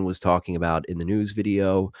gentleman was talking about in the news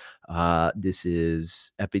video. This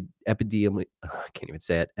is I can't even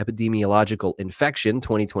say it. Epidemiological Infection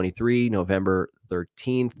 2023, November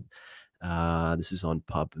 13th. This is on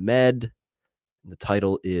PubMed. The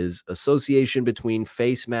title is Association Between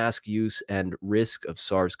Face Mask Use and Risk of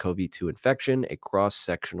SARS-CoV-2 Infection, a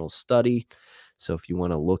Cross-Sectional Study. So if you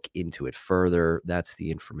want to look into it further, that's the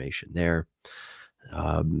information there.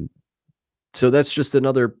 So that's just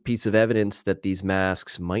another piece of evidence that these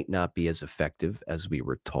masks might not be as effective as we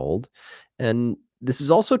were told. And This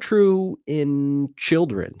is also true in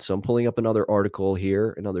children. So I'm pulling up another article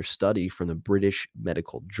here, another study from the British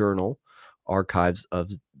Medical Journal, Archives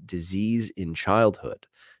of Disease in Childhood,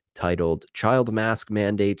 titled Child Mask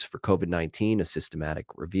Mandates for COVID-19, a Systematic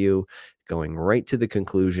Review, going right to the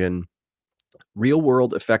conclusion. Real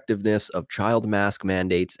world effectiveness of child mask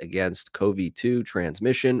mandates against COVID-2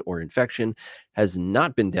 transmission or infection has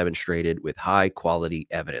not been demonstrated with high quality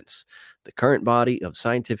evidence. The current body of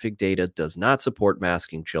scientific data does not support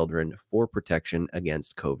masking children for protection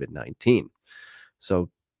against COVID-19. So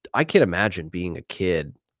I can't imagine being a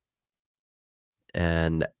kid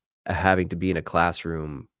and having to be in a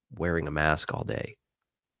classroom wearing a mask all day.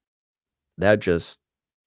 That just,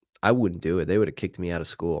 I wouldn't do it. They would have kicked me out of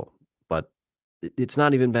school. But it's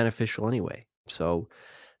not even beneficial anyway. So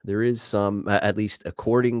there is some, at least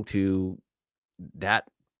according to that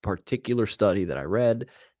particular study that I read,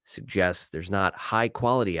 suggests there's not high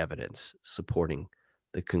quality evidence supporting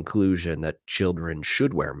the conclusion that children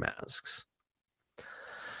should wear masks.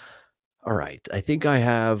 All right. I think I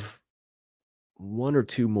have one or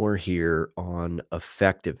two more here on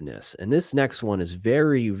effectiveness. And this next one is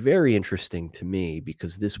very, very interesting to me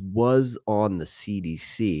because this was on the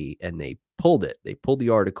CDC and they pulled it. They pulled the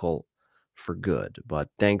article for good. But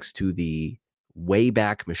thanks to the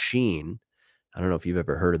Wayback Machine, I don't know if you've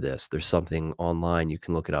ever heard of this. There's something online, you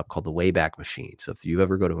can look it up, called the Wayback Machine. So if you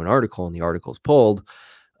ever go to an article and the article's pulled,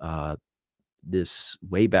 this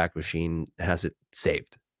Wayback Machine has it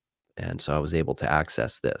saved. And so I was able to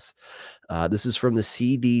access this. This is from the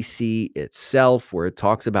CDC itself, where it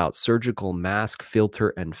talks about surgical mask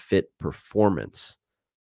filter and fit performance.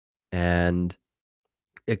 And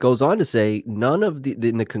it goes on to say none of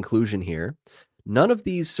in the conclusion here, none of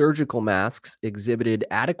these surgical masks exhibited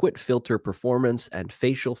adequate filter performance and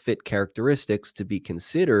facial fit characteristics to be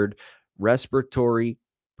considered respiratory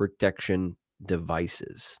protection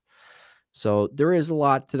devices. So there is a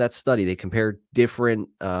lot to that study. They compared different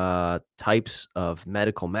types of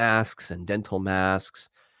medical masks and dental masks.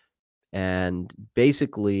 And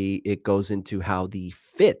basically, it goes into how the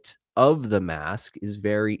fit of the mask is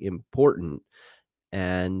very important.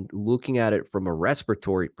 And looking at it from a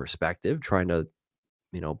respiratory perspective, trying to,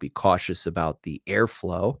 be cautious about the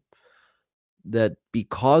airflow, that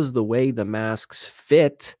because the way the masks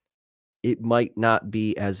fit, it might not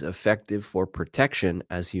be as effective for protection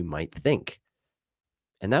as you might think.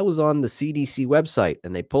 And that was on the CDC website,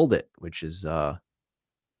 and they pulled it, which is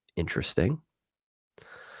interesting.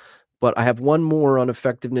 But I have one more on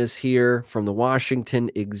effectiveness here from the Washington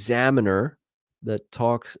Examiner that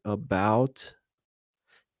talks about,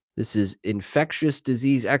 this is infectious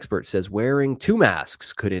disease expert says wearing 2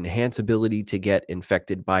 masks could enhance ability to get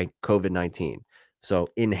infected by COVID-19. So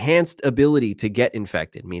enhanced ability to get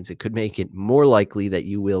infected means it could make it more likely that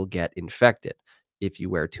you will get infected if you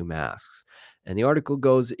wear 2 masks. And the article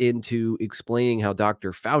goes into explaining how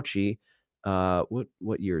Dr. Fauci,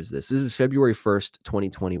 what year is this? This is February 1st,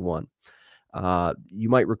 2021. You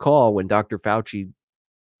might recall when Dr. Fauci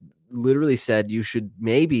literally said you should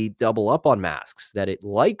maybe double up on masks, that it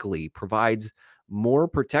likely provides more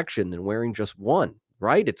protection than wearing just one,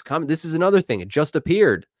 right? It's coming. This is another thing. It just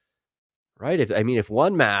appeared, right? If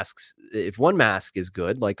one mask is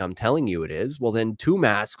good, like I'm telling you it is, well, then 2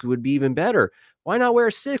 masks would be even better. Why not wear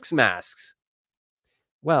 6 masks?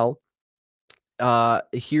 Well,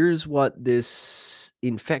 here's what this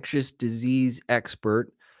infectious disease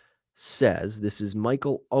expert says. This is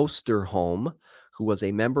Michael Osterholm, who was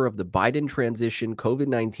a member of the Biden transition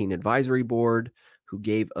COVID-19 advisory board, who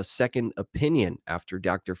gave a second opinion after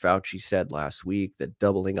Dr. Fauci said last week that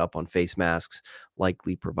doubling up on face masks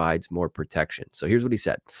likely provides more protection. So here's what he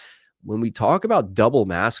said. When we talk about double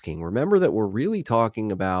masking, remember that what we're really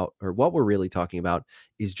talking about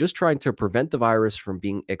is just trying to prevent the virus from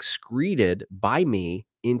being excreted by me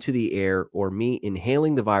into the air or me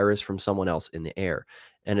inhaling the virus from someone else in the air.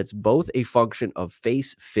 And it's both a function of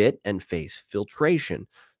face fit and face filtration.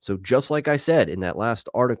 So just like I said in that last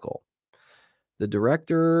article, the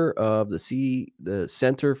director of the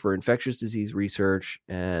Center for Infectious Disease Research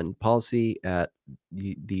and Policy at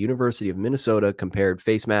the University of Minnesota compared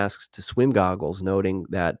face masks to swim goggles, noting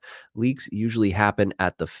that leaks usually happen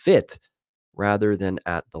at the fit rather than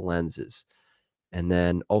at the lenses. And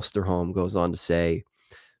then Osterholm goes on to say,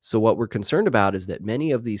 so what we're concerned about is that many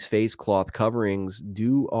of these face cloth coverings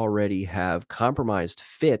do already have compromised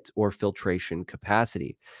fit or filtration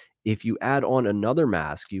capacity. If you add on another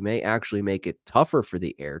mask, you may actually make it tougher for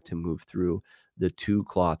the air to move through the 2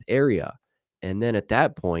 cloth area. And then at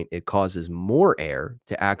that point, it causes more air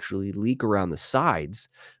to actually leak around the sides,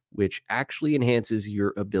 which actually enhances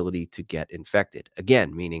your ability to get infected.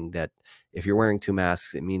 Again, meaning that if you're wearing two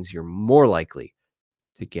masks, it means you're more likely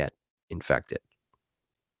to get infected.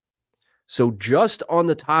 So, just on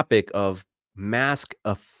the topic of mask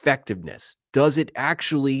effectiveness, does it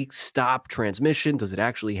actually stop transmission? Does it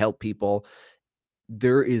actually help people?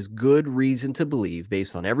 There is good reason to believe,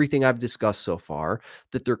 based on everything I've discussed so far,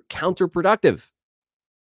 that they're counterproductive.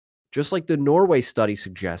 Just like the Norway study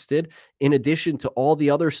suggested, in addition to all the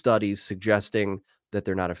other studies suggesting that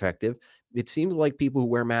they're not effective, it seems like people who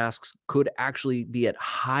wear masks could actually be at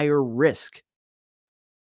higher risk.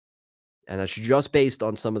 And that's just based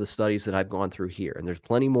on some of the studies that I've gone through here. And there's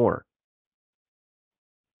plenty more.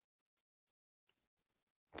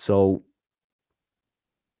 So,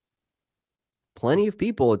 plenty of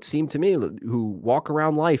people, it seemed to me, who walk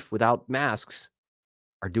around life without masks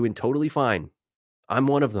are doing totally fine. I'm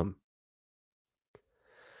one of them.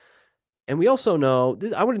 And we also know,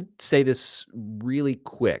 I want to say this really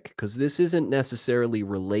quick because this isn't necessarily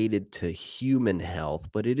related to human health,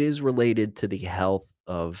 but it is related to the health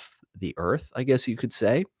of the earth, I guess you could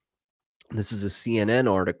say. This is a CNN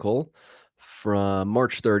article from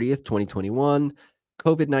March 30th, 2021.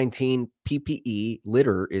 COVID-19 PPE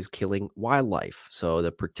litter is killing wildlife. So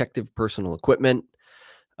the protective personal equipment,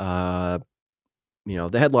 the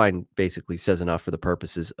headline basically says enough for the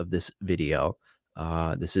purposes of this video.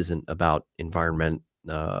 This isn't about environmental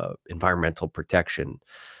protection,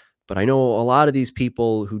 but I know a lot of these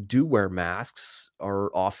people who do wear masks are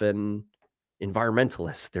often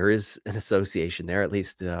environmentalists. There is an association there, at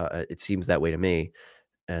least it seems that way to me.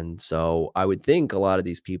 And so I would think a lot of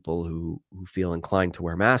these people who feel inclined to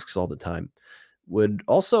wear masks all the time would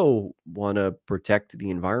also want to protect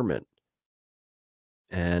the environment.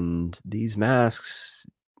 And these masks,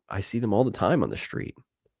 I see them all the time on the street.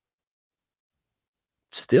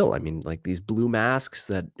 Still, I mean, like these blue masks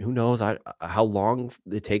that who knows how long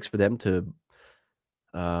it takes for them to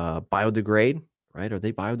biodegrade, right? Are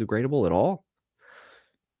they biodegradable at all?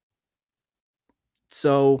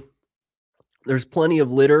 So there's plenty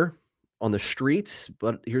of litter on the streets,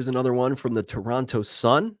 but here's another one from the Toronto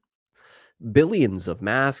Sun. Billions of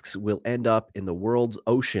masks will end up in the world's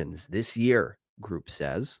oceans this year, group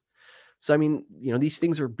says. So, I mean, these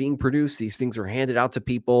things are being produced, these things are handed out to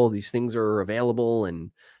people, these things are available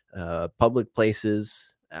in public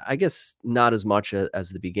places. I guess not as much as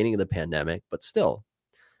the beginning of the pandemic, but still.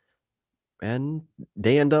 And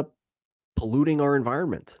they end up polluting our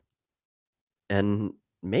environment and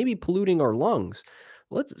maybe polluting our lungs.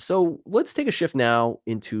 Let's take a shift now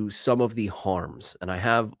into some of the harms. And I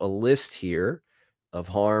have a list here of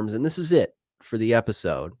harms, and this is it for the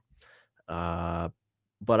episode.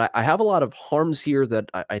 But I have a lot of harms here that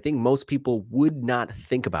I think most people would not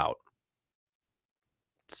think about.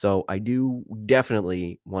 So I do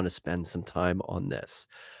definitely want to spend some time on this.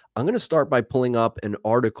 I'm going to start by pulling up an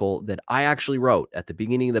article that I actually wrote at the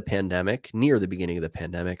beginning of the pandemic, near the beginning of the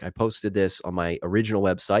pandemic. I posted this on my original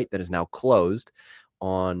website that is now closed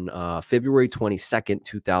on February 22nd,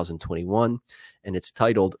 2021. And it's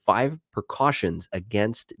titled 5 Precautions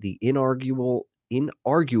Against the Inarguable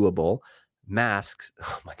Masks.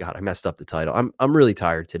 Oh my God, I messed up the title. I'm really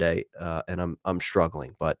tired today, and I'm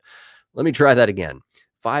struggling, but let me try that again.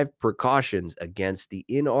 5 precautions against the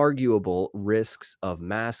inarguable risks of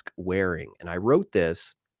mask wearing. And I wrote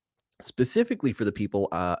this specifically for the people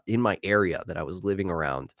in my area that I was living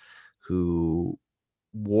around who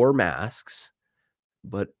wore masks,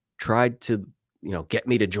 but tried to, get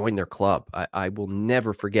me to join their club. I will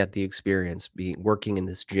never forget the experience working in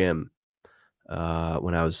this gym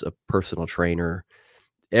when I was a personal trainer.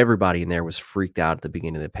 Everybody in there was freaked out at the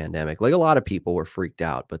beginning of the pandemic. Like a lot of people were freaked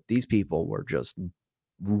out, but these people were just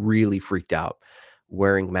really freaked out,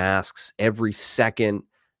 wearing masks every second.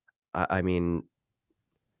 I mean,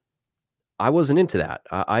 I wasn't into that.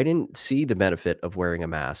 I didn't see the benefit of wearing a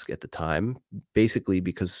mask at the time, basically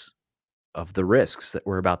because of the risks that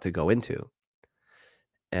we're about to go into.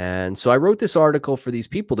 And so I wrote this article for these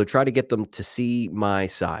people to try to get them to see my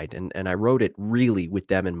side. And I wrote it really with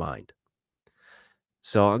them in mind.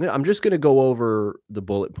 So I'm just going to go over the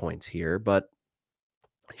bullet points here, but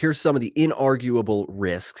here's some of the inarguable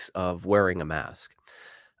risks of wearing a mask.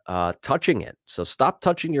 Touching it. So stop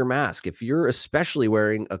touching your mask. If you're especially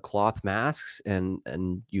wearing a cloth mask and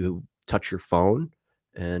you touch your phone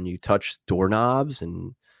and you touch doorknobs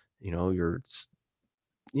and you're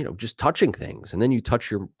just touching things and then you touch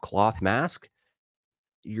your cloth mask,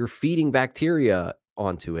 you're feeding bacteria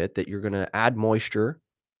onto it that you're going to add moisture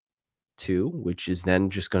to, which is then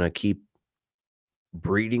just going to keep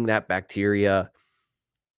breeding that bacteria.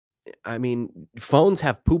 I mean, phones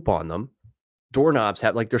have poop on them. doorknobs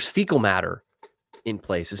have, like, there's fecal matter in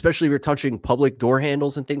place, especially if you're touching public door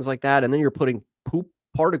handles and things like that. And then you're putting poop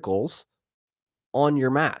particles on your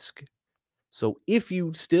mask. So if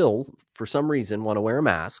you still, for some reason, want to wear a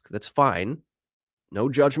mask, that's fine. No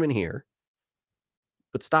judgment here.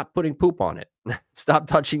 But stop putting poop on it. Stop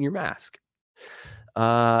touching your mask.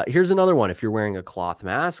 Here's another one. If you're wearing a cloth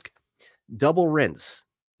mask, double rinse,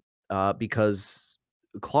 because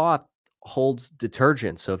cloth holds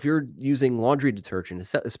detergent. So if you're using laundry detergent,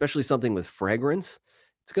 especially something with fragrance,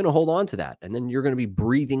 it's going to hold on to that. And then you're going to be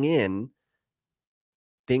breathing in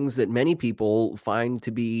things that many people find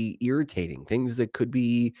to be irritating, things that could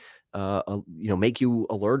be, make you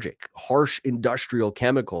allergic, harsh industrial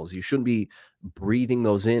chemicals. You shouldn't be breathing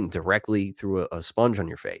those in directly through a sponge on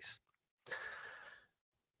your face.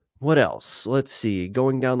 What else? Let's see.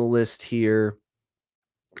 Going down the list here,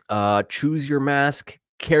 choose your mask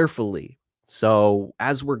carefully. So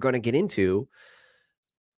as we're going to get into,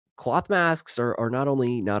 cloth masks are not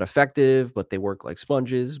only not effective, but they work like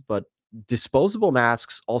sponges. But disposable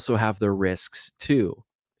masks also have their risks too.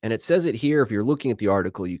 And it says it here. If you're looking at the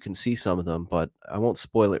article, you can see some of them, but I won't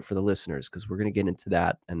spoil it for the listeners because we're going to get into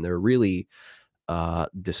that. And they're really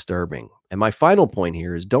disturbing. And my final point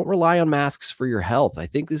here is don't rely on masks for your health. I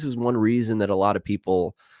think this is one reason that a lot of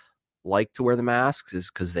people like to wear the masks,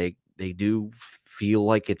 is because they do feel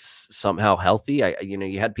like it's somehow healthy.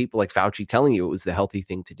 You had people like Fauci telling you it was the healthy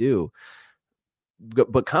thing to do.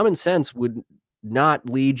 But common sense would not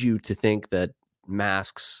lead you to think that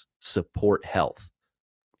masks support health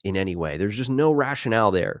in any way. There's just no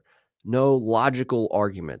rationale there, no logical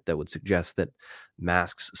argument that would suggest that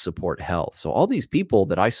masks support health. So all these people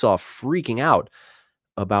that I saw freaking out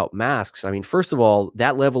about masks, I mean, first of all,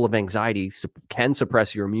 that level of anxiety can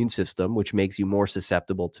suppress your immune system, which makes you more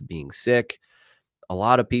susceptible to being sick. A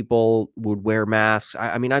lot of people would wear masks.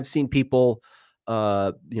 I mean, I've seen people,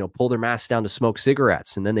 pull their masks down to smoke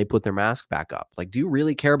cigarettes and then they put their mask back up. Like, do you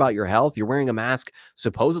really care about your health? You're wearing a mask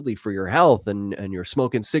supposedly for your health, and you're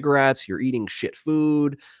smoking cigarettes, you're eating shit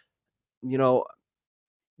food, you know.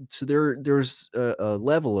 So there's a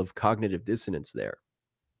level of cognitive dissonance there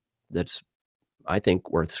that's, I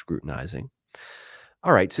think, worth scrutinizing.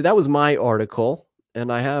 All right, so that was my article,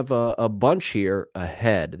 and I have a bunch here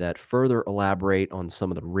ahead that further elaborate on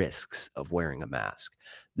some of the risks of wearing a mask.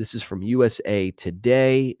 This is from USA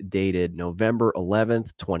Today, dated November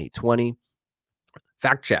 11th, 2020.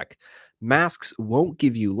 Fact check. Masks won't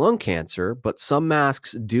give you lung cancer, but some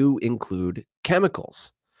masks do include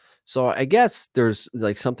chemicals. So I guess there's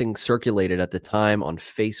like something circulated at the time on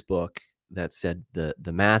Facebook that said the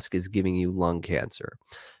mask is giving you lung cancer.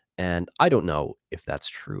 And I don't know if that's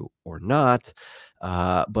true or not,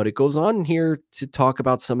 but it goes on here to talk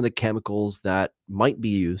about some of the chemicals that might be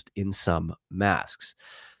used in some masks.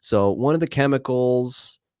 So one of the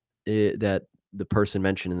chemicals that the person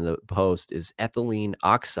mentioned in the post is ethylene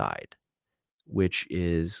oxide, which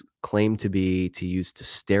is claimed to be used to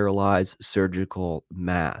sterilize surgical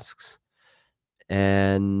masks.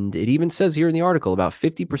 And it even says here in the article about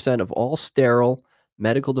 50% of all sterile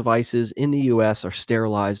medical devices in the US are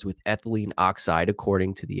sterilized with ethylene oxide,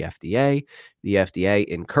 according to the FDA. The FDA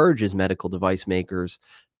encourages medical device makers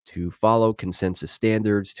to follow consensus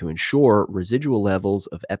standards to ensure residual levels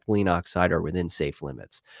of ethylene oxide are within safe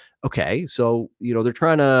limits. Okay, so, they're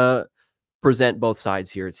trying to present both sides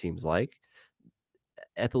here, it seems like.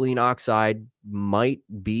 Ethylene oxide might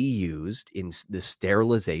be used in the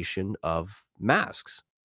sterilization of masks.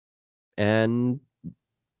 And,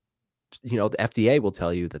 the FDA will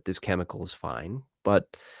tell you that this chemical is fine,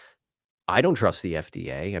 but I don't trust the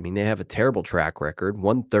FDA. I mean, they have a terrible track record.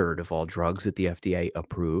 1/3 of all drugs that the FDA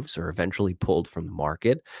approves are eventually pulled from the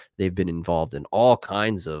market. They've been involved in all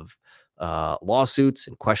kinds of lawsuits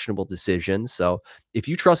and questionable decisions. So if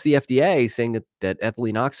you trust the FDA saying that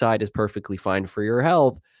ethylene oxide is perfectly fine for your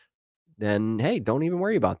health, then hey, don't even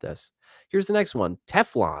worry about this. Here's the next one,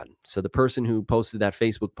 Teflon. So the person who posted that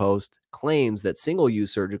Facebook post claims that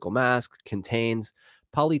single-use surgical mask contains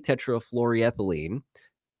polytetrafluoroethylene,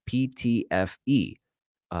 PTFE,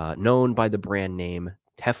 known by the brand name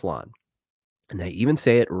Teflon. And they even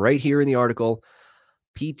say it right here in the article.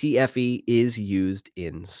 PTFE is used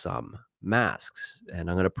in some masks, and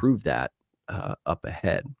I'm going to prove that up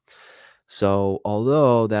ahead. So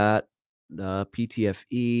although that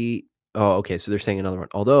PTFE, oh, okay, so they're saying another one.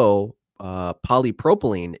 Although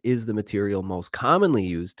polypropylene is the material most commonly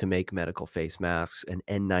used to make medical face masks and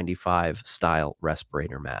N95 style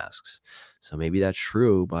respirator masks. So maybe that's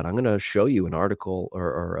true, but I'm going to show you an article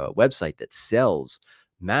or a website that sells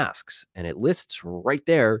masks, and it lists right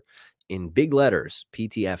there in big letters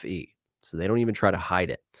PTFE. So they don't even try to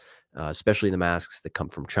hide it. especially the masks that come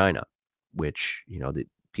from China, which, the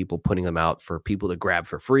people putting them out for people to grab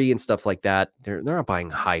for free and stuff like that. They're not buying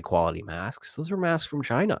high quality masks. Those are masks from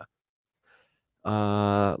China.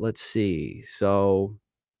 Let's see. So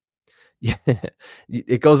yeah,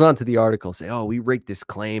 it goes on to the article say, "Oh, we rate this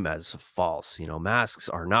claim as false. Masks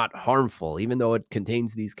are not harmful, even though it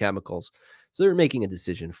contains these chemicals." So they're making a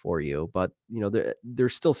decision for you, but they're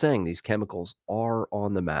still saying these chemicals are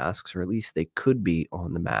on the masks, or at least they could be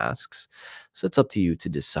on the masks. So it's up to you to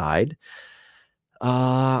decide.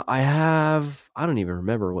 I don't even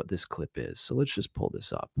remember what this clip is, so let's just pull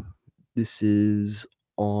this up. This is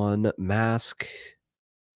on mask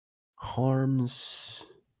harms.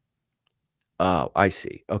 Oh, I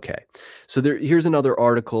see. Okay. So here's another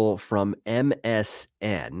article from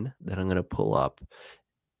MSN that I'm going to pull up.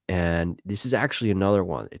 And this is actually another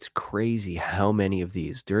one. It's crazy how many of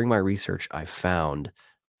these during my research I found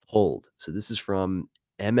pulled. So this is from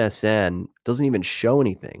MSN. Doesn't even show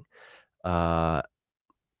anything.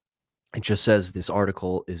 It just says this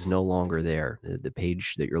article is no longer there. The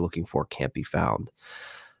page that you're looking for can't be found.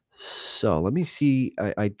 So let me see.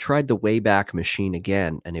 I tried the Wayback Machine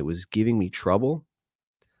again, and it was giving me trouble.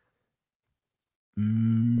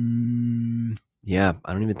 Yeah,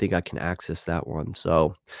 I don't even think I can access that one.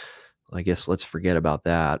 So I guess let's forget about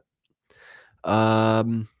that. I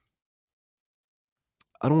don't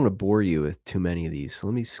want to bore you with too many of these. So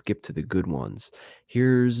let me skip to the good ones.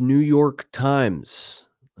 Here's New York Times.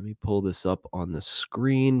 Let me pull this up on the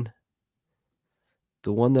screen.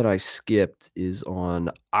 The one that I skipped is on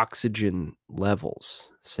oxygen levels,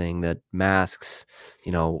 saying that masks,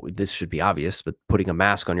 this should be obvious, but putting a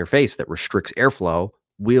mask on your face that restricts airflow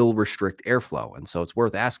will restrict airflow. And so it's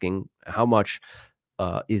worth asking, how much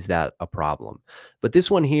is that a problem? But this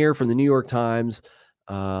one here from the New York Times,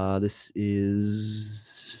 this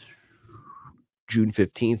is June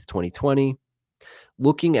 15th, 2020.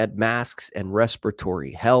 Looking at masks and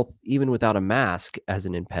respiratory health, even without a mask as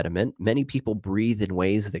an impediment, many people breathe in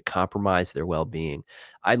ways that compromise their well-being.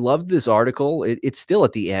 I loved this article. It's still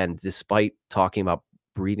at the end, despite talking about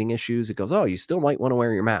breathing issues. It goes, oh, you still might want to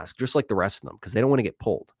wear your mask, just like the rest of them, because they don't want to get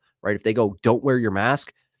pulled, right? If they go, don't wear your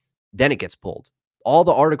mask, then it gets pulled. All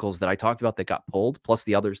the articles that I talked about that got pulled, plus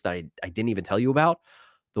the others that I didn't even tell you about,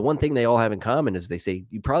 the one thing they all have in common is they say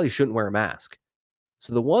you probably shouldn't wear a mask.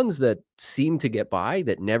 So the ones that seem to get by,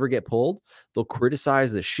 that never get pulled, they'll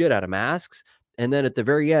criticize the shit out of masks. And then at the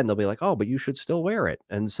very end, they'll be like, oh, but you should still wear it.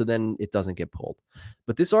 And so then it doesn't get pulled.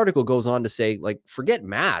 But this article goes on to say, like, forget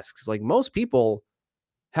masks. Like, most people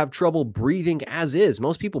have trouble breathing as is.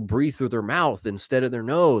 Most people breathe through their mouth instead of their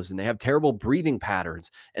nose, and they have terrible breathing patterns.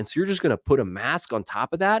 And so you're just going to put a mask on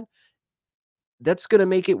top of that? That's going to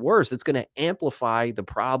make it worse. It's going to amplify the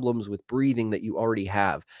problems with breathing that you already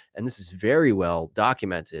have. And this is very well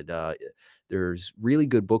documented. There's really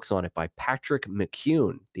good books on it by Patrick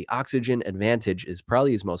McCune. The Oxygen Advantage is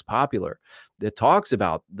probably his most popular, that talks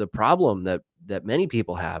about the problem that many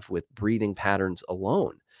people have with breathing patterns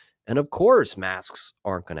alone. And of course, masks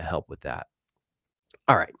aren't going to help with that.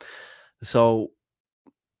 All right. So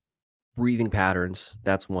breathing patterns,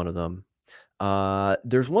 that's one of them.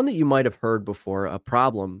 There's one that you might have heard before, a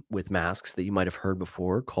problem with masks that you might have heard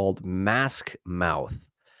before, called mask mouth.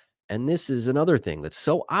 And this is another thing that's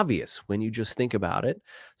so obvious when you just think about it.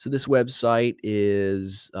 So this website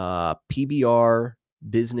is PBR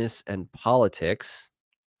Business and Politics,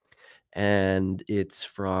 and it's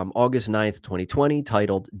from August 9th, 2020,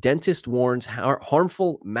 titled "Dentist Warns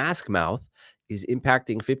Harmful Mask Mouth is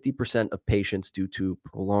Impacting 50% of Patients Due to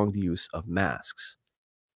Prolonged Use of Masks."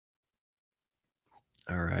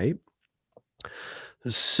 All right.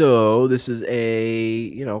 So this is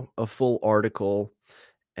a full article,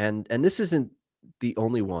 and this isn't the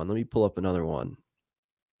only one. Let me pull up another one.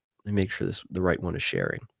 Let me make sure the right one is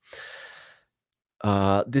sharing.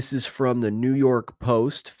 This is from the New York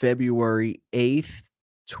Post, February 8th,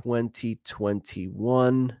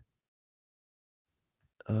 2021.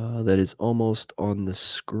 That is almost on the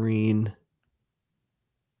screen.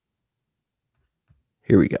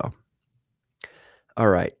 Here we go. All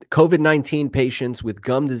right. COVID-19 patients with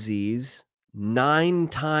gum disease 9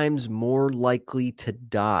 times more likely to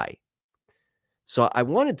die. So I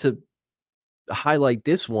wanted to highlight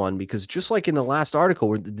this one because, just like in the last article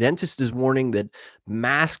where the dentist is warning that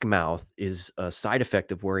mask mouth is a side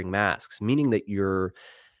effect of wearing masks, meaning that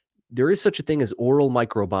there is such a thing as oral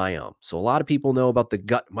microbiome. So a lot of people know about the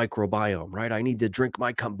gut microbiome, right? I need to drink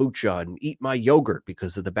my kombucha and eat my yogurt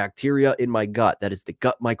because of the bacteria in my gut. That is the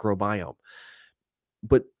gut microbiome.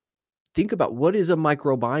 But think about what is a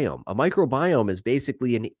microbiome. A microbiome is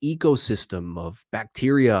basically an ecosystem of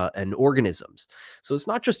bacteria and organisms. So it's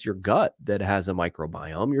not just your gut that has a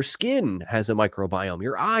microbiome, your skin has a microbiome,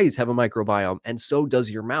 your eyes have a microbiome, and so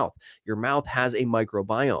does your mouth. Your mouth has a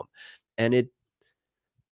microbiome. And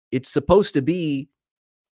it's supposed to be,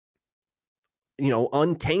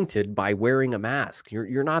 untainted by wearing a mask.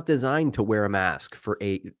 You're not designed to wear a mask for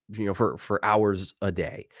hours a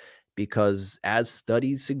day, because as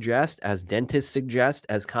studies suggest, as dentists suggest,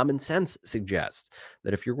 as common sense suggests,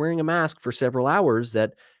 that if you're wearing a mask for several hours,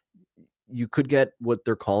 that you could get what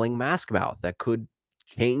they're calling mask mouth, that could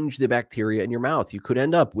change the bacteria in your mouth. You could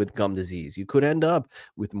end up with gum disease. You could end up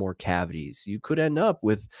with more cavities. You could end up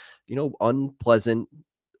with, unpleasant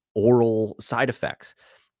oral side effects.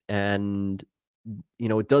 And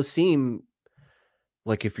it does seem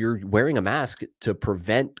like if you're wearing a mask to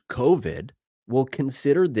prevent COVID, well,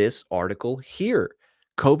 consider this article here.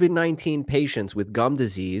 COVID-19 patients with gum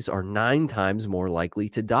disease are 9 times more likely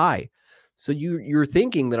to die. So you're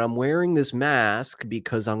thinking that I'm wearing this mask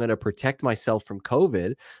because I'm going to protect myself from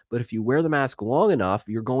COVID, but if you wear the mask long enough,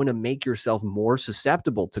 you're going to make yourself more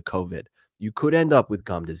susceptible to COVID. You could end up with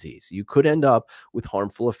gum disease. You could end up with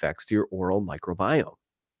harmful effects to your oral microbiome.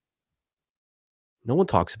 No one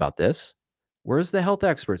talks about this. Where's the health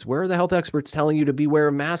experts? Where are the health experts telling you to beware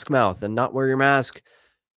of mask mouth and not wear your mask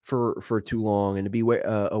for too long, and to be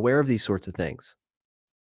aware of these sorts of things?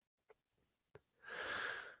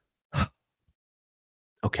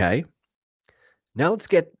 Okay. Now let's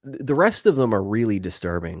get the rest of them are really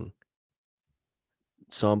disturbing.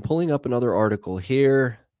 So I'm pulling up another article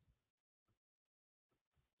here.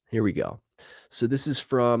 Here we go. So this is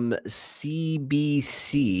from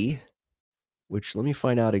CBC, which let me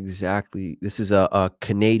find out exactly. This is a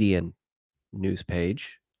Canadian news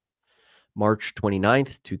page. March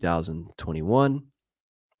 29th, 2021.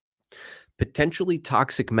 Potentially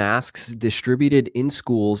toxic masks distributed in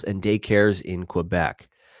schools and daycares in Quebec.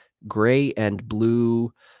 Gray and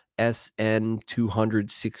blue SN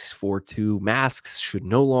 200-642 masks should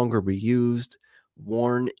no longer be used,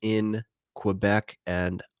 worn in Quebec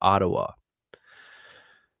and Ottawa.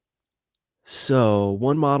 So,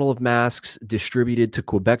 one model of masks distributed to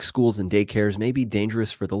Quebec schools and daycares may be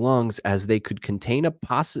dangerous for the lungs, as they could contain a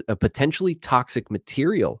potentially toxic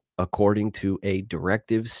material, according to a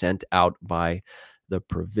directive sent out by the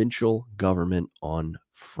provincial government on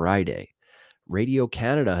Friday. Radio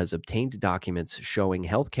Canada has obtained documents showing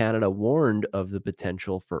Health Canada warned of the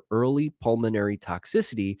potential for early pulmonary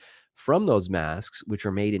toxicity from those masks, which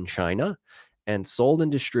are made in China and sold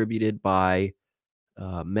and distributed by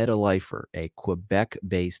Metalifer, a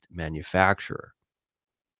Quebec-based manufacturer.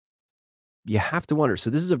 You have to wonder. So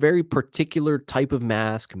this is a very particular type of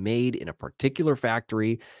mask made in a particular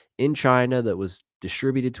factory in China that was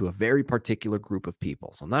distributed to a very particular group of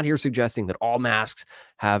people. So I'm not here suggesting that all masks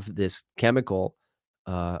have this chemical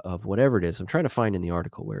of whatever it is. I'm trying to find in the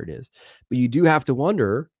article where it is. But you do have to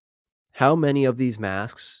wonder how many of these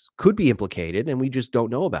masks could be implicated, and we just don't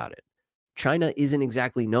know about it. China isn't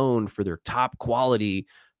exactly known for their top quality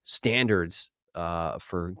standards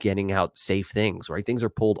for getting out safe things, right? Things are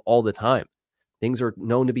pulled all the time. Things are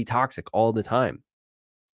known to be toxic all the time.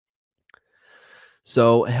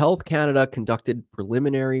 So, Health Canada conducted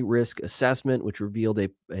preliminary risk assessment, which revealed a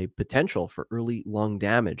potential for early lung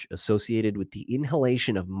damage associated with the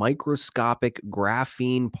inhalation of microscopic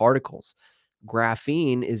graphene particles.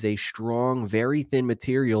 Graphene is a strong, very thin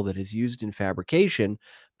material that is used in fabrication,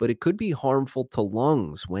 but it could be harmful to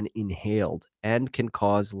lungs when inhaled and can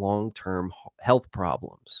cause long-term health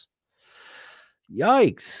problems.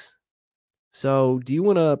 Yikes. So, do you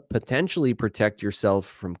want to potentially protect yourself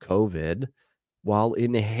from COVID while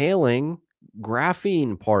inhaling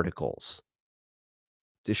graphene particles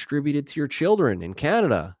distributed to your children in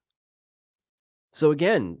Canada? So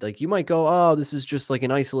again, like, you might go, oh, this is just like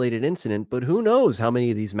an isolated incident, but who knows how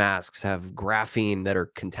many of these masks have graphene that are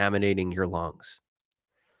contaminating your lungs?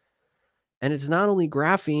 And it's not only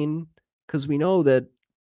graphene, because we know that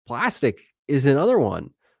plastic is another one.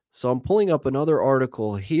 So I'm pulling up another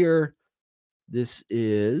article here. This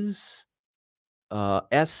is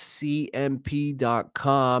scmp.com.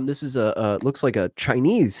 This is looks like a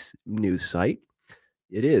Chinese news site.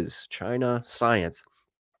 It is China Science.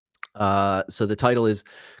 So the title is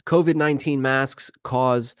COVID-19 masks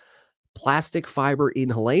cause plastic fiber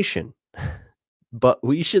inhalation, but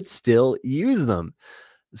we should still use them.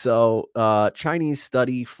 So, Chinese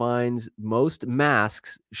study finds most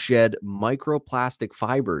masks shed microplastic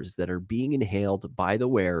fibers that are being inhaled by the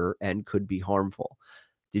wearer and could be harmful.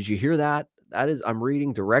 Did you hear that? I'm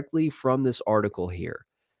reading directly from this article here.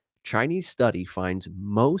 Chinese study finds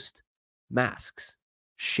most masks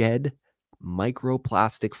shed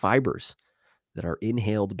microplastic fibers that are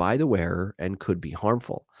inhaled by the wearer and could be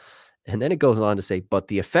harmful. And then it goes on to say, but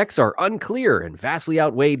the effects are unclear and vastly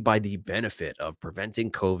outweighed by the benefit of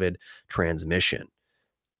preventing COVID transmission.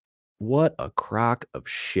 What a crock of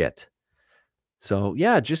shit. So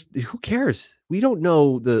yeah, just who cares? We don't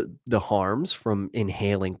know the harms from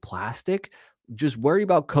inhaling plastic. Just worry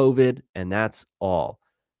about COVID, and that's all.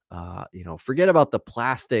 Forget about the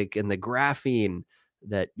plastic and the graphene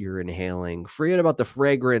that you're inhaling. Forget about the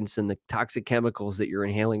fragrance and the toxic chemicals that you're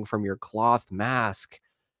inhaling from your cloth mask.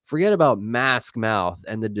 Forget about mask mouth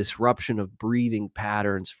and the disruption of breathing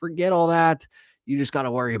patterns. Forget all that. You just got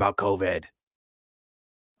to worry about COVID.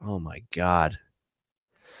 Oh my God.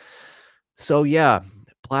 So yeah,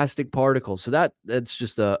 plastic particles. So that's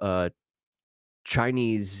just a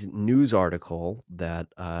Chinese news article that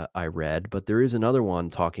I read, but there is another one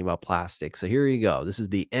talking about plastic. So here you go. This is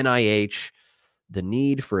the NIH, the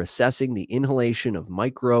need for assessing the inhalation of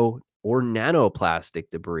micro or nanoplastic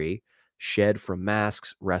debris shed from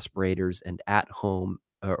masks, respirators, and at home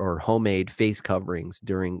or homemade face coverings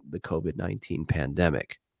during the COVID-19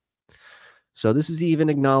 pandemic. So this is even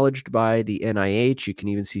acknowledged by the NIH. You can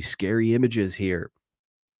even see scary images here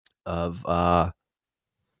of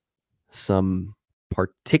some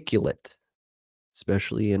particulate,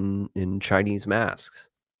 especially in Chinese masks.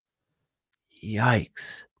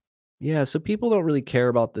 Yikes. Yeah, so people don't really care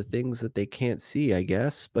about the things that they can't see, I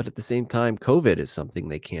guess. But at the same time, COVID is something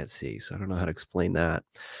they can't see. So I don't know how to explain that.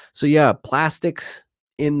 So yeah, plastics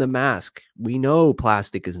in the mask. We know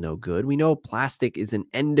plastic is no good. We know plastic is an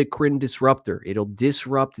endocrine disruptor. It'll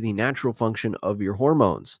disrupt the natural function of your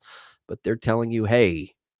hormones. But they're telling you,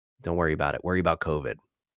 hey, don't worry about it. Worry about COVID.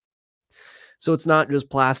 So it's not just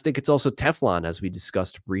plastic, it's also Teflon, as we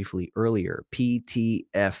discussed briefly earlier,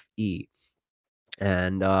 PTFE.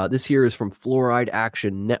 And this here is from Fluoride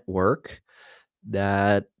Action Network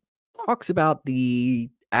that talks about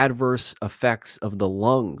the adverse effects of the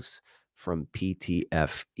lungs from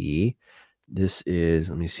PTFE. This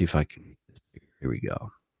is, let me see if I can, here we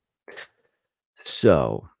go.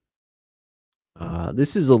 So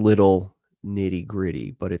this is a little nitty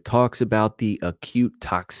gritty, but it talks about the acute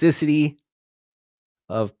toxicity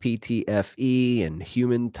of PTFE and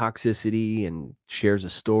human toxicity, and shares a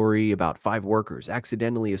story about 5 workers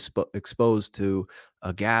accidentally exposed to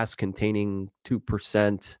a gas containing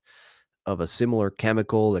 2% of a similar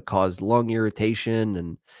chemical that caused lung irritation.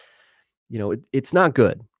 And it's not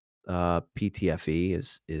good.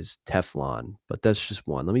 PTFE is Teflon, but that's just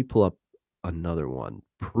one. Let me pull up another one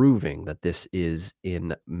proving that this is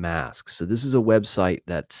in masks. So this is a website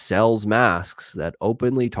that sells masks that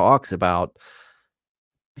openly talks about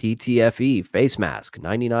PTFE face mask,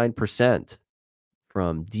 99%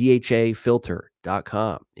 from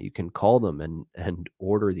dhafilter.com. You can call them and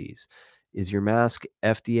order these. Is your mask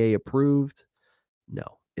FDA approved? No,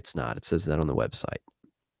 it's not. It says that on the website.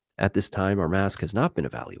 At this time, our mask has not been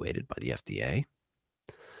evaluated by the FDA.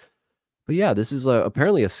 But yeah, this is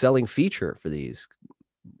apparently a selling feature for these.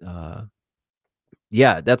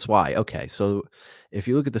 Yeah, that's why. Okay, so if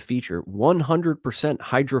you look at the feature, 100%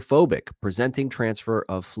 hydrophobic, presenting transfer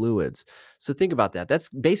of fluids. So think about that. That's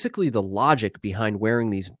basically the logic behind wearing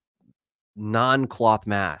these non-cloth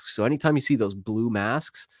masks. So anytime you see those blue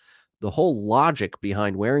masks, the whole logic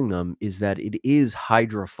behind wearing them is that it is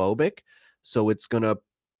hydrophobic. So it's going to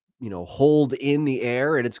hold in the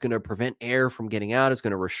air, and it's going to prevent air from getting out. It's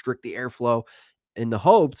going to restrict the airflow in the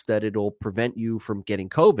hopes that it'll prevent you from getting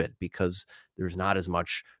COVID, because there's not as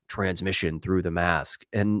much transmission through the mask.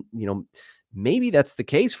 And, maybe that's the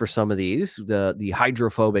case for some of these, the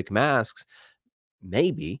hydrophobic masks,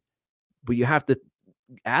 maybe, but you have to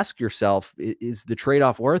ask yourself, is the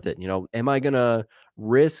trade-off worth it? Am I going to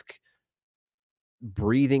risk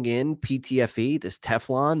breathing in PTFE, this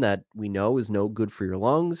Teflon that we know is no good for your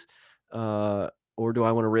lungs? Or do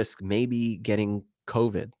I want to risk maybe getting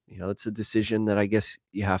COVID? It's a decision that I guess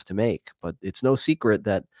you have to make. But it's no secret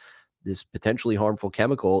that this potentially harmful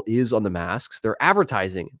chemical is on the masks. They're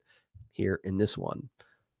advertising here in this one.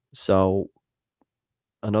 So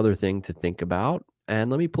another thing to think about. And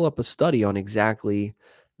let me pull up a study on exactly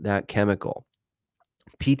that chemical.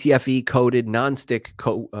 PTFE coated nonstick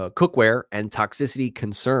cookware and toxicity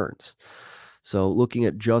concerns. So looking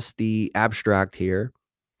at just the abstract here,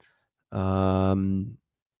 they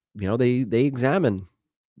examine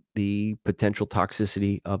the potential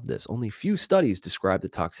toxicity of this. Only few studies describe the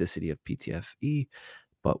toxicity of PTFE,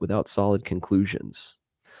 but without solid conclusions.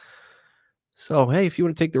 So, hey, if you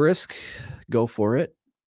want to take the risk, go for it.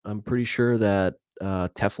 I'm pretty sure that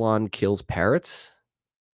Teflon kills parrots,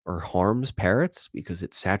 or harms parrots because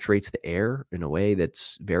it saturates the air in a way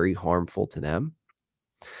that's very harmful to them.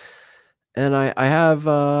 And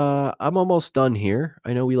I'm almost done here.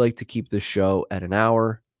 I know we like to keep this show at an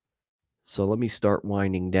hour, so let me start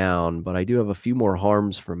winding down, but I do have a few more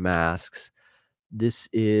harms from masks. This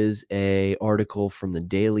is a article from the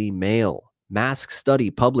Daily Mail. Mask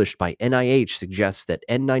study published by NIH suggests that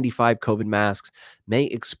N95 COVID masks may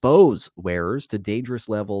expose wearers to dangerous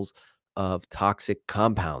levels of toxic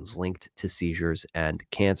compounds linked to seizures and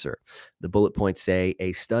cancer. The bullet points say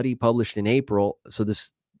a study published in April. So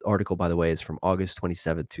this article, by the way, is from August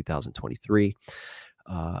 27th, 2023.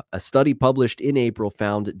 A study published in April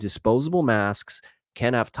found disposable masks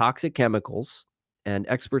can have toxic chemicals, and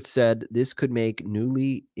experts said this could make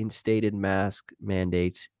newly instated mask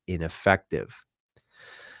mandates ineffective.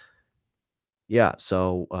 Yeah,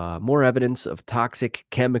 so more evidence of toxic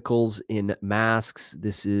chemicals in masks.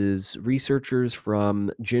 This is researchers from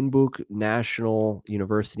Jinbuk National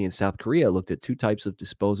University in South Korea looked at two types of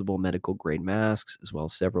disposable medical grade masks, as well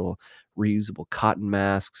as several reusable cotton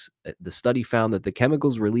masks. The study found that the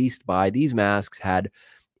chemicals released by these masks had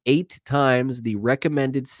 8 times the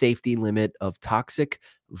recommended safety limit of toxic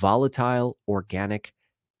volatile organic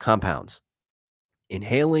compounds.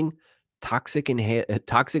 Inhaling toxic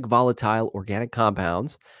volatile organic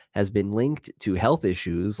compounds has been linked to health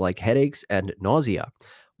issues like headaches and nausea,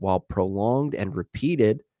 while prolonged and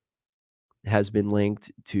repeated has been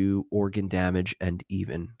linked to organ damage and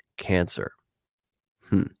even cancer.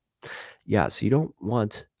 Yeah, so you don't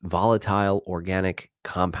want volatile organic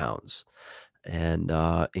compounds. And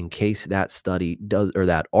in case that study does, or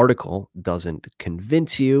that article doesn't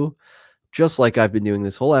convince you, just like I've been doing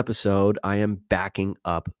this whole episode, I am backing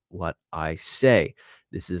up what I say.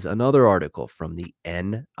 This is another article from the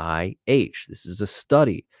NIH. This is a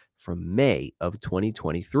study from May of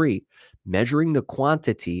 2023 measuring the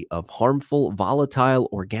quantity of harmful volatile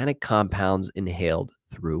organic compounds inhaled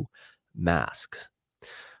through masks.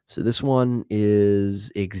 So this one is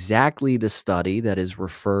exactly the study that is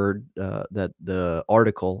referred, that the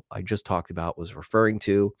article I just talked about was referring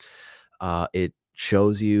to. It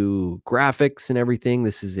shows you graphics and everything.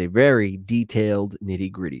 This is a very detailed,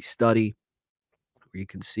 nitty-gritty study where you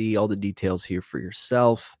can see all the details here for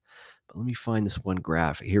yourself. But let me find this one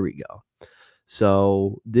graphic. Here we go.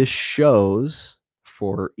 So this shows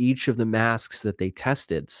for each of the masks that they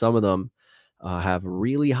tested, some of them have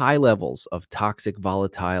really high levels of toxic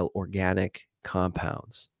volatile organic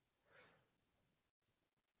compounds.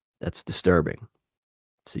 That's disturbing.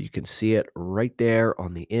 So you can see it right there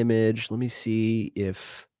on the image. Let me see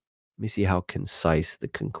how concise the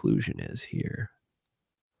conclusion is here.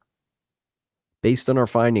 Based on our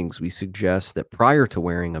findings, we suggest that prior to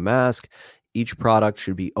wearing a mask, each product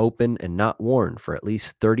should be open and not worn for at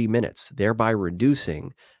least 30 minutes, thereby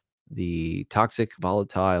reducing the toxic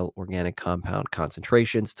volatile organic compound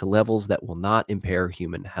concentrations to levels that will not impair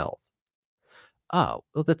human health. Oh,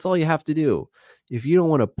 well, that's all you have to do. If you don't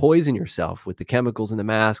want to poison yourself with the chemicals in the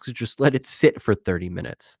masks, just let it sit for 30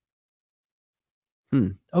 minutes.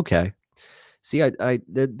 Okay. See,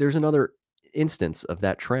 there's another instance of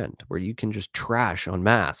that trend where you can just trash on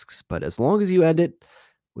masks, but as long as you end it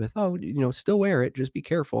with, oh, still wear it, just be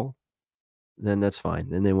careful, then that's fine.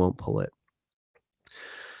 Then they won't pull it.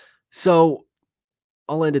 So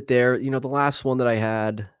I'll end it there. The last one that I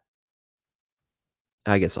had,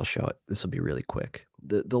 I guess I'll show it. This will be really quick.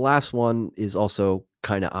 The last one is also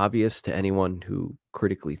kind of obvious to anyone who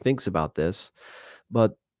critically thinks about this,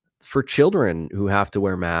 but for children who have to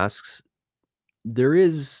wear masks, there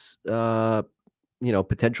is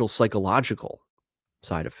potential psychological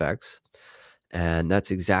side effects, and that's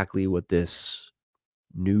exactly what this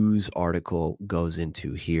news article goes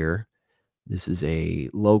into here. This is a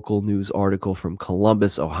local news article from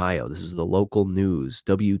Columbus, Ohio. This is the local news,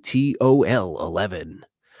 WTOL 11.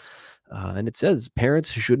 And it says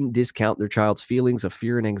parents shouldn't discount their child's feelings of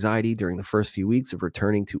fear and anxiety during the first few weeks of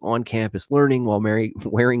returning to on-campus learning while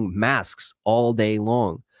wearing masks all day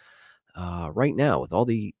long. Right now, with all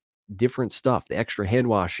the different stuff, the extra hand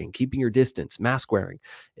washing, keeping your distance, mask wearing,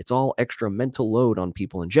 it's all extra mental load on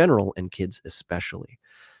people in general and kids especially.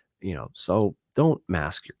 So don't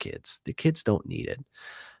mask your kids. The kids don't need it.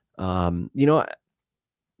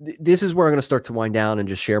 This is where I'm going to start to wind down and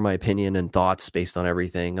just share my opinion and thoughts based on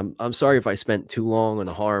everything. I'm sorry if I spent too long on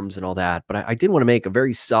the harms and all that, but I did want to make a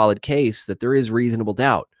very solid case that there is reasonable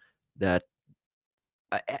doubt that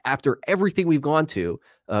after everything we've gone through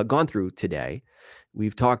today,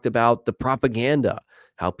 we've talked about the propaganda,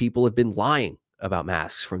 how people have been lying about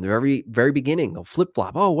masks from the very, very beginning. They'll flip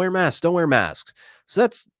flop. Oh, wear masks, don't wear masks. So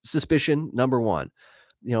that's suspicion number one.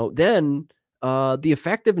 Then the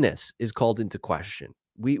effectiveness is called into question.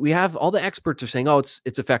 We have all the experts are saying, oh, it's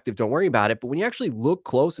effective, don't worry about it. But when you actually look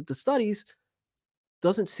close at the studies, it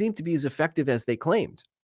doesn't seem to be as effective as they claimed.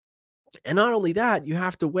 And not only that, you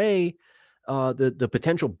have to weigh the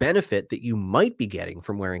potential benefit that you might be getting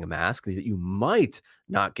from wearing a mask, that you might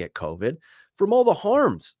not get COVID, from all the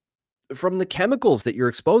harms, from the chemicals that you're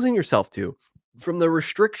exposing yourself to, from the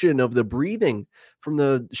restriction of the breathing, from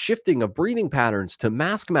the shifting of breathing patterns to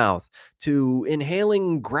mask mouth, to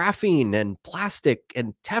inhaling graphene and plastic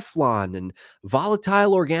and Teflon and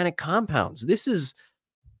volatile organic compounds. This is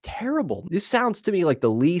terrible. This sounds to me like the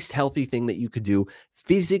least healthy thing that you could do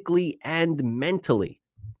physically and mentally.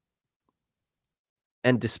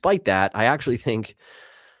 And despite that, I actually think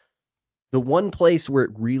the one place where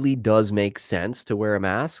it really does make sense to wear a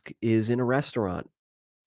mask is in a restaurant.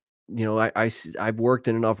 I've worked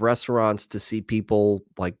in enough restaurants to see people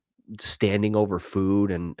like standing over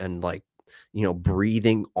food and like,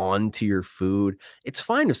 breathing onto your food. It's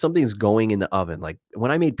fine if something's going in the oven. Like when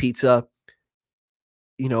I made pizza,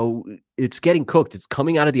 it's getting cooked. It's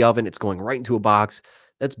coming out of the oven. It's going right into a box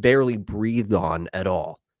that's barely breathed on at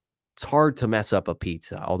all. It's hard to mess up a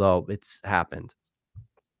pizza, although it's happened.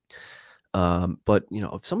 But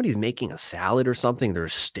if somebody's making a salad or something,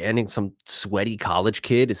 some sweaty college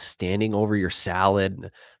kid is standing over your salad and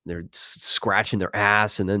they're scratching their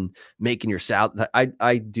ass and then making your salad.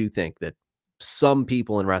 I do think that some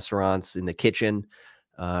people in restaurants in the kitchen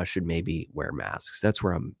should maybe wear masks. That's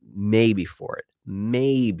where I'm maybe for it.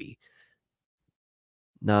 Maybe.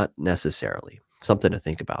 Not necessarily. Something to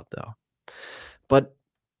think about though. But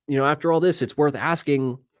after all this, it's worth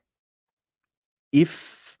asking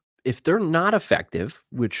if they're not effective,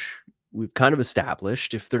 which we've kind of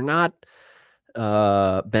established, if they're not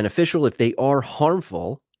beneficial, if they are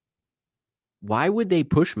harmful, why would they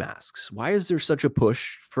push masks? Why is there such a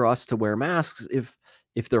push for us to wear masks if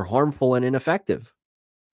they're harmful and ineffective?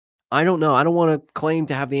 I don't know. I don't want to claim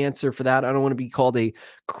to have the answer for that. I don't want to be called a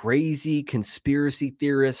crazy conspiracy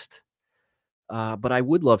theorist. But I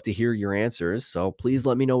would love to hear your answers. So please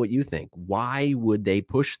let me know what you think. Why would they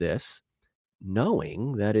push this,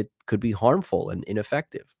 knowing that it could be harmful and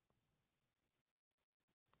ineffective?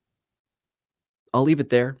 I'll leave it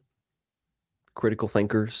there, critical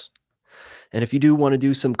thinkers. And if you do want to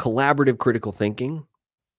do some collaborative critical thinking,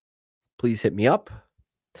 please hit me up.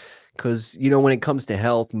 Because, when it comes to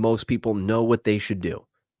health, most people know what they should do.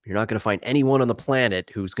 You're not going to find anyone on the planet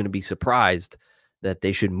who's going to be surprised that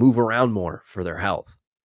they should move around more for their health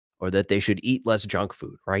or that they should eat less junk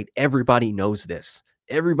food, right? Everybody knows this.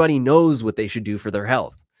 Everybody knows what they should do for their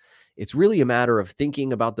health. It's really a matter of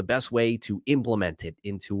thinking about the best way to implement it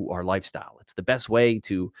into our lifestyle. It's the best way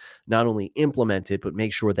to not only implement it, but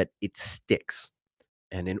make sure that it sticks.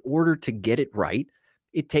 And in order to get it right,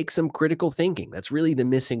 it takes some critical thinking. That's really the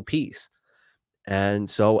missing piece. And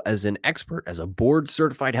so, as an expert, as a board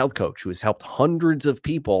certified health coach who has helped hundreds of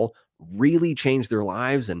people really change their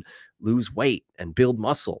lives and lose weight and build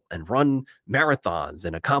muscle and run marathons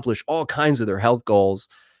and accomplish all kinds of their health goals,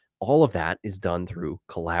 all of that is done through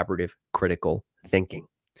collaborative critical thinking.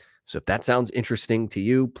 So if that sounds interesting to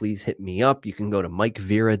you, please hit me up. You can go to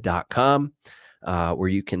mikevira.com where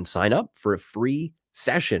you can sign up for a free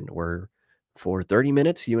session where for 30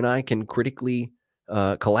 minutes, you and I can critically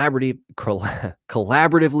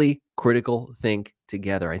collaboratively critical think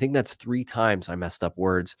together. I think that's 3 times I messed up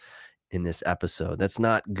words in this episode. That's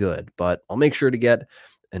not good, but I'll make sure to get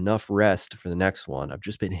enough rest for the next one. I've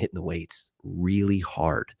just been hitting the weights really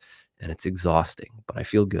hard and it's exhausting, but I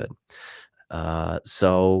feel good.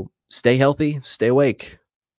 So stay healthy, stay awake.